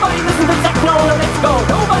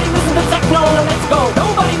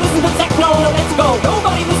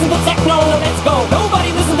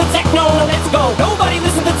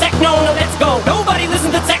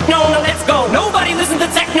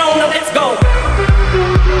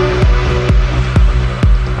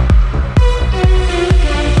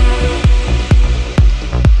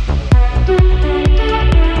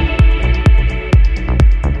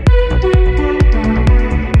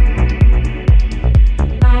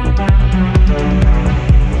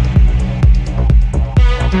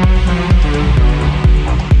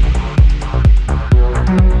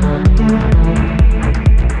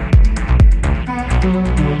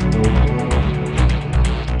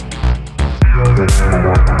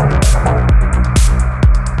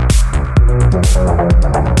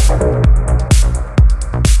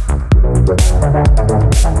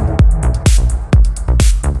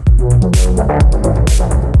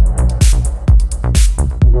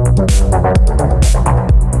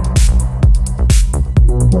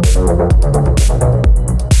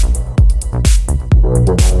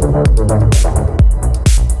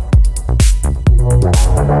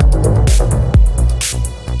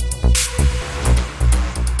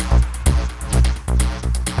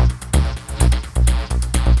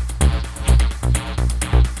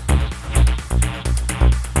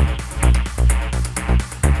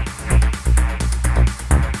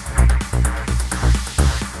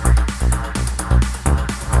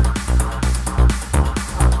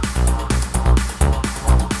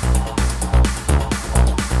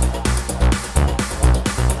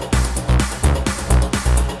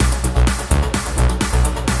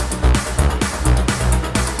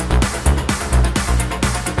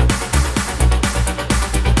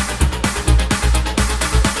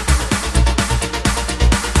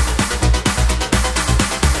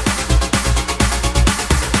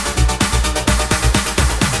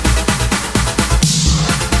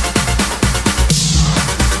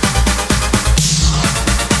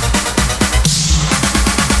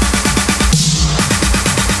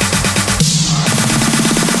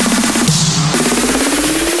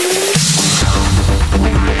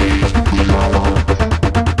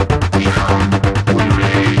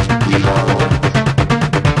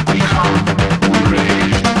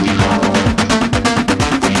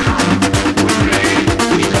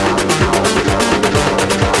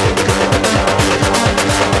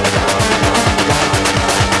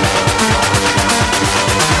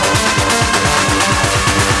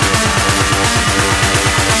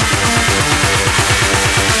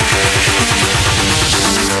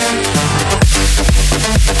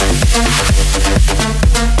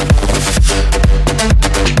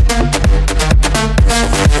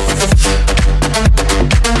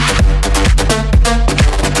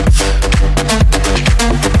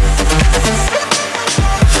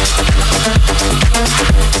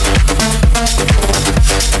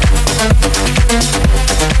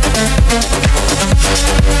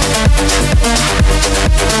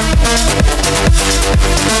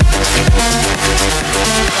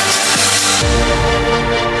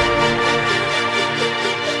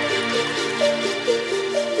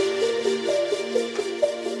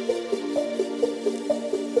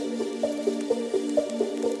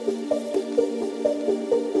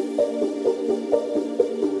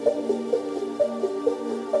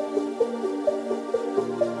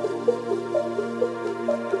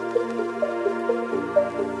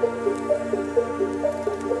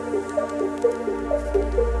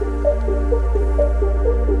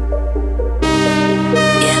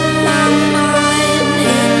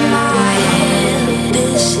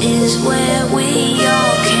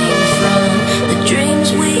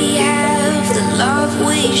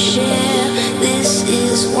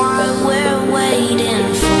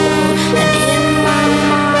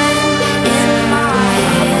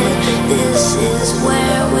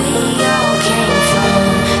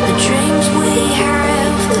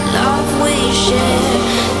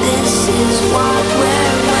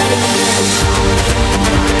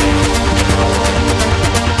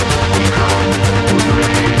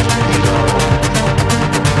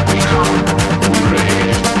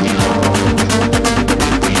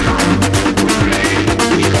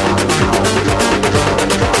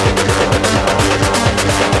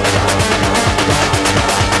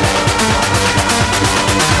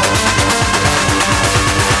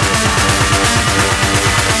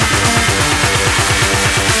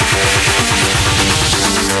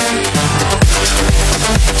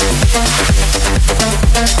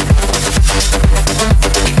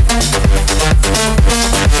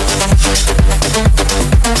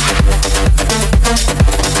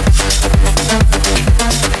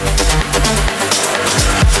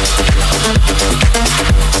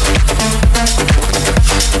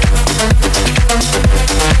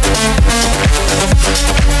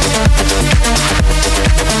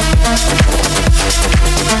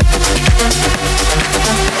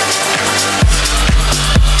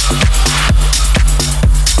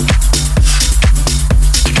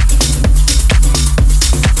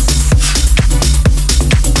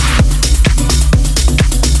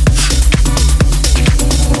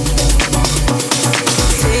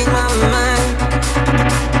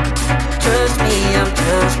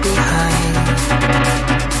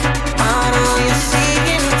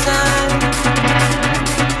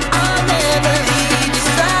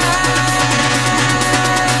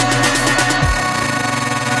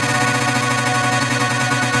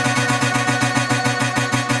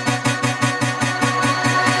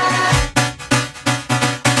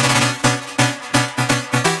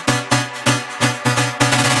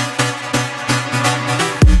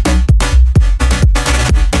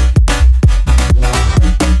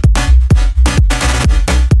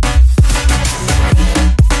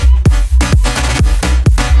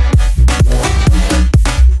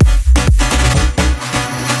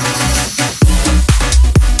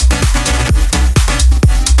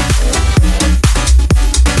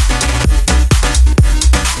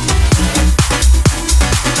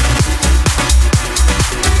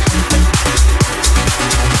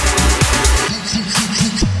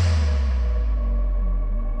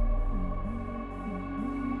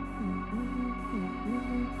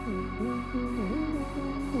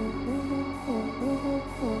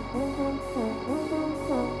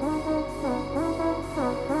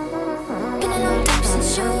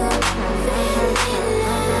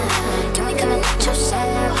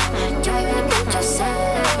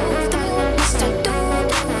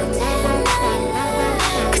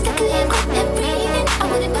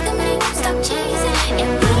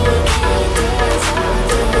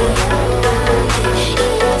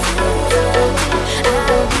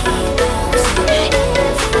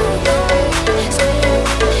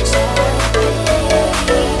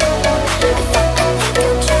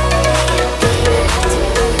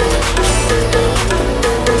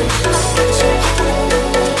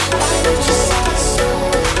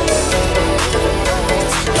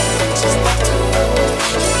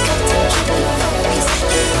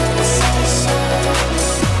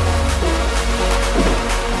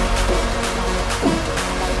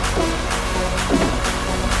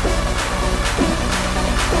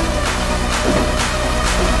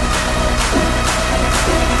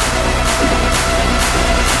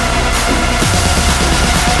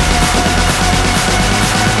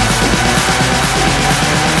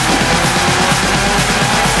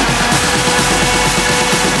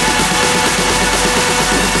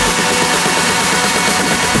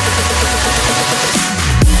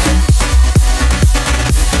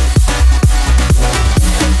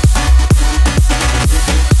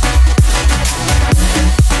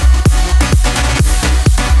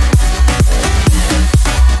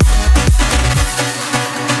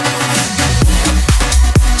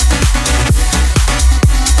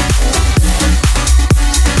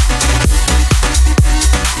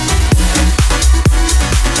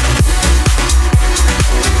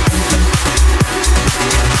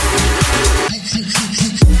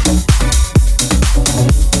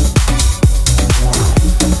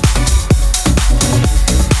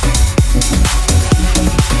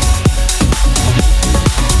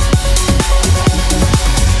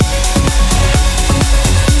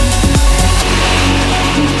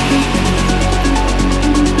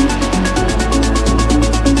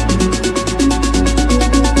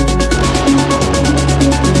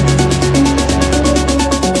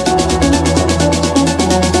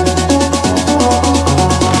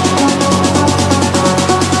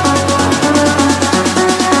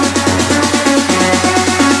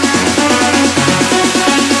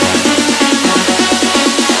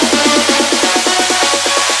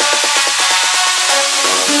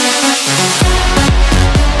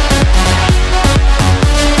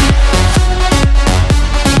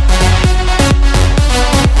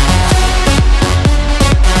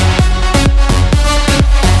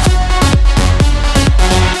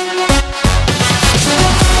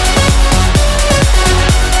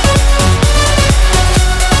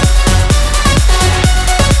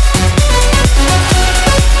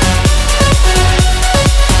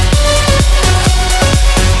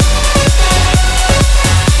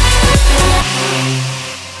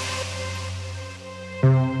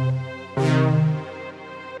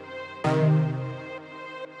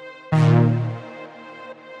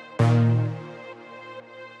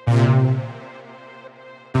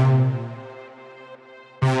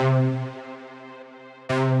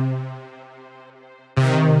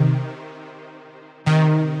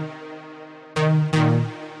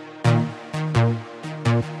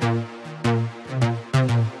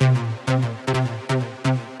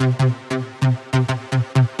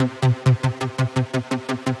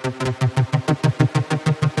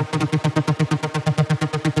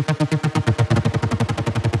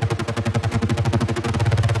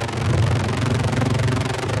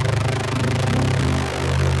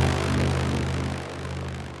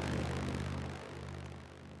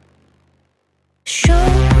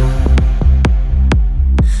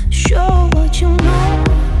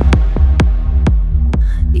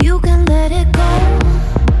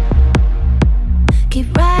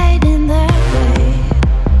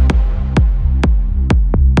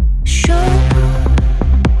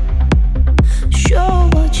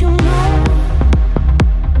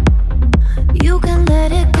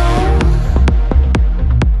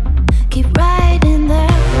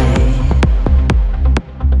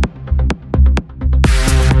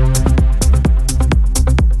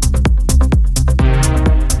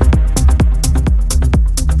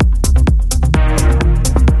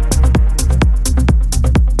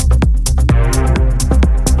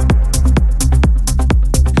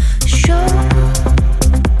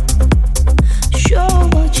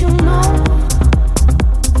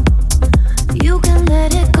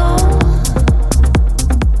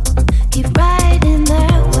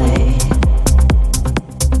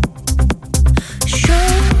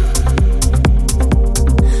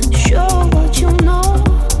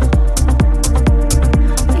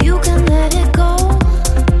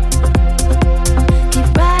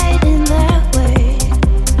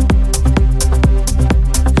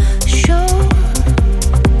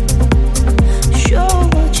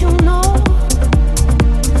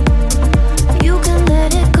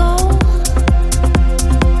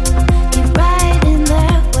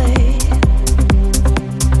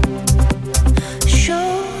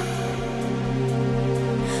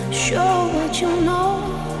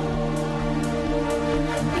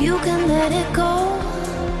You can let it go.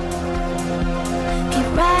 Keep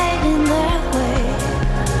riding that way.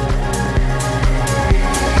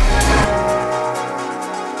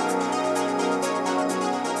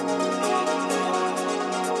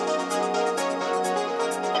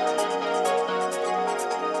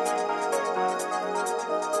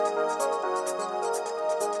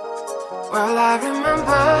 Well, I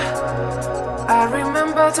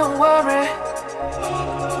remember, don't worry.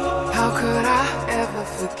 How could I ever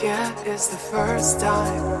forget? It's the first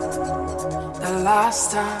time, the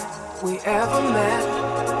last time we ever met.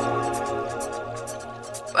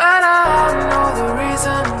 But I know the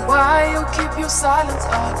reason why you keep your silence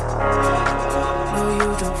up. No, you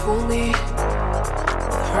don't fool me.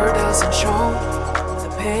 The hurt doesn't show, the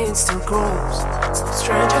pain still grows. It's no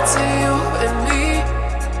stranger to you and me.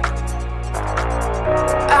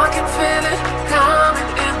 I can feel it coming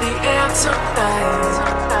in the air tonight.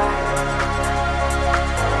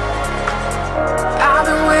 I've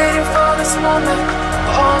been waiting for this moment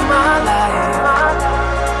all my life.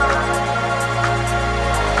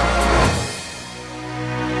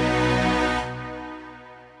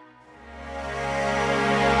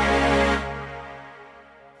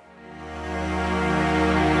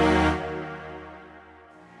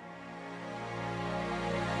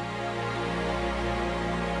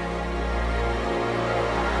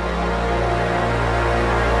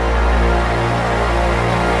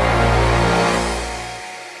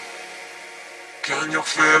 Can you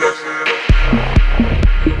feel it?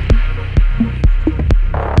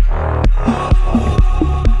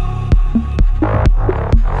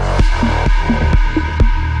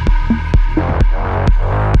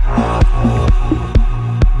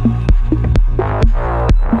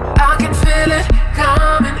 I can feel it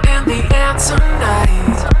coming in the air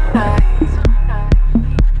tonight.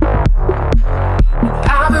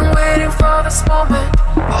 I've been waiting for this moment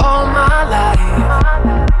all my life.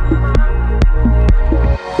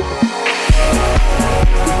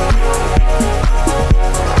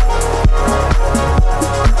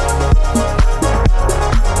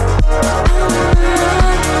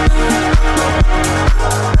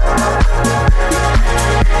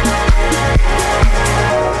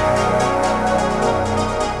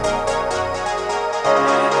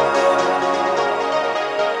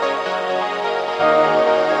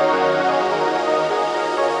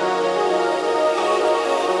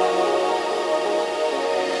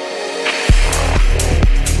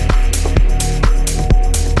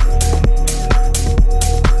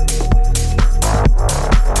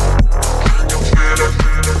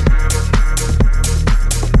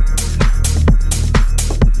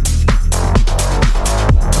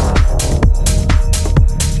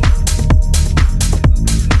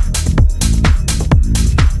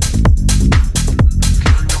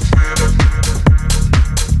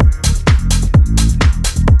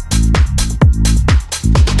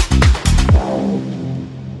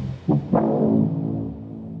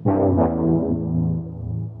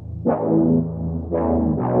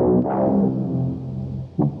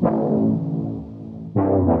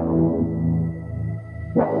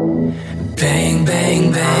 Bang,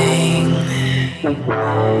 bang, bang.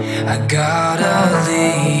 I gotta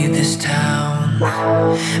leave this town.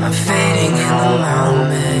 I'm fading in the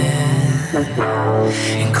moment.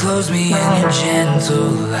 Enclose me in your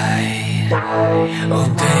gentle light. Oh,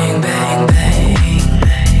 bang, bang, bang.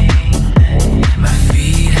 My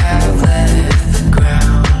feet have left the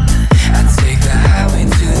ground. I take the highway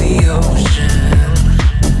to the ocean.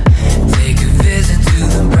 Take a visit to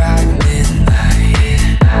the bright midnight.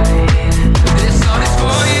 This song is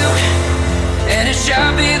for you, and it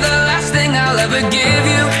shall be the last thing I'll ever give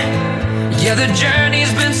you. Yeah, the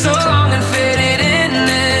journey's been so long and faded in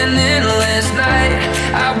an endless night.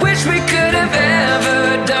 I wish we could have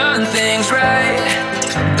ever done things right.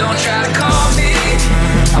 Don't try to call me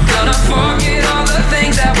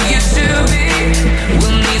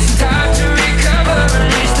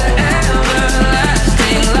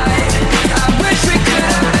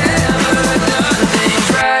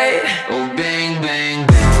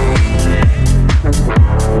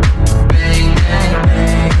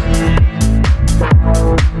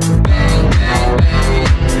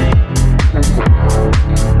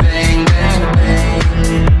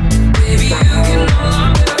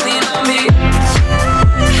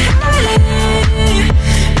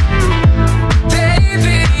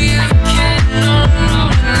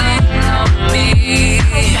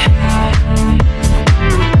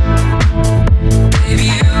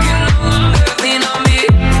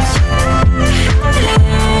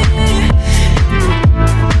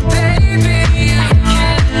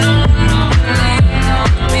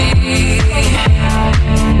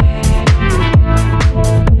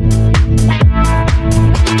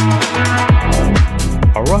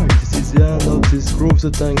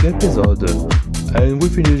Move the Thang episode. And we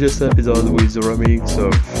finish this episode with a remix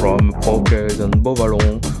from Pocket and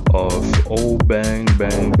Beauvalon of Oh Bang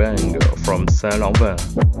Bang Bang from Saint-Lambert.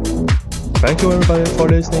 Thank you everybody for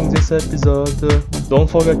listening this episode. Don't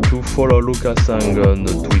forget to follow Lucas Thang on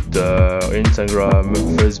Twitter, Instagram,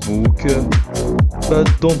 Facebook.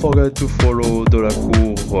 But don't forget to follow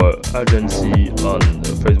Delacour Agency on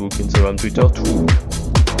Facebook, Instagram, Twitter too.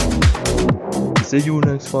 See you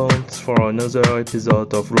next month for another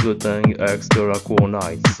episode of Move the Thang X Delacour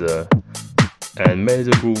Nights. And may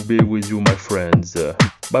the groove be with you, my friends.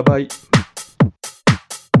 Bye bye.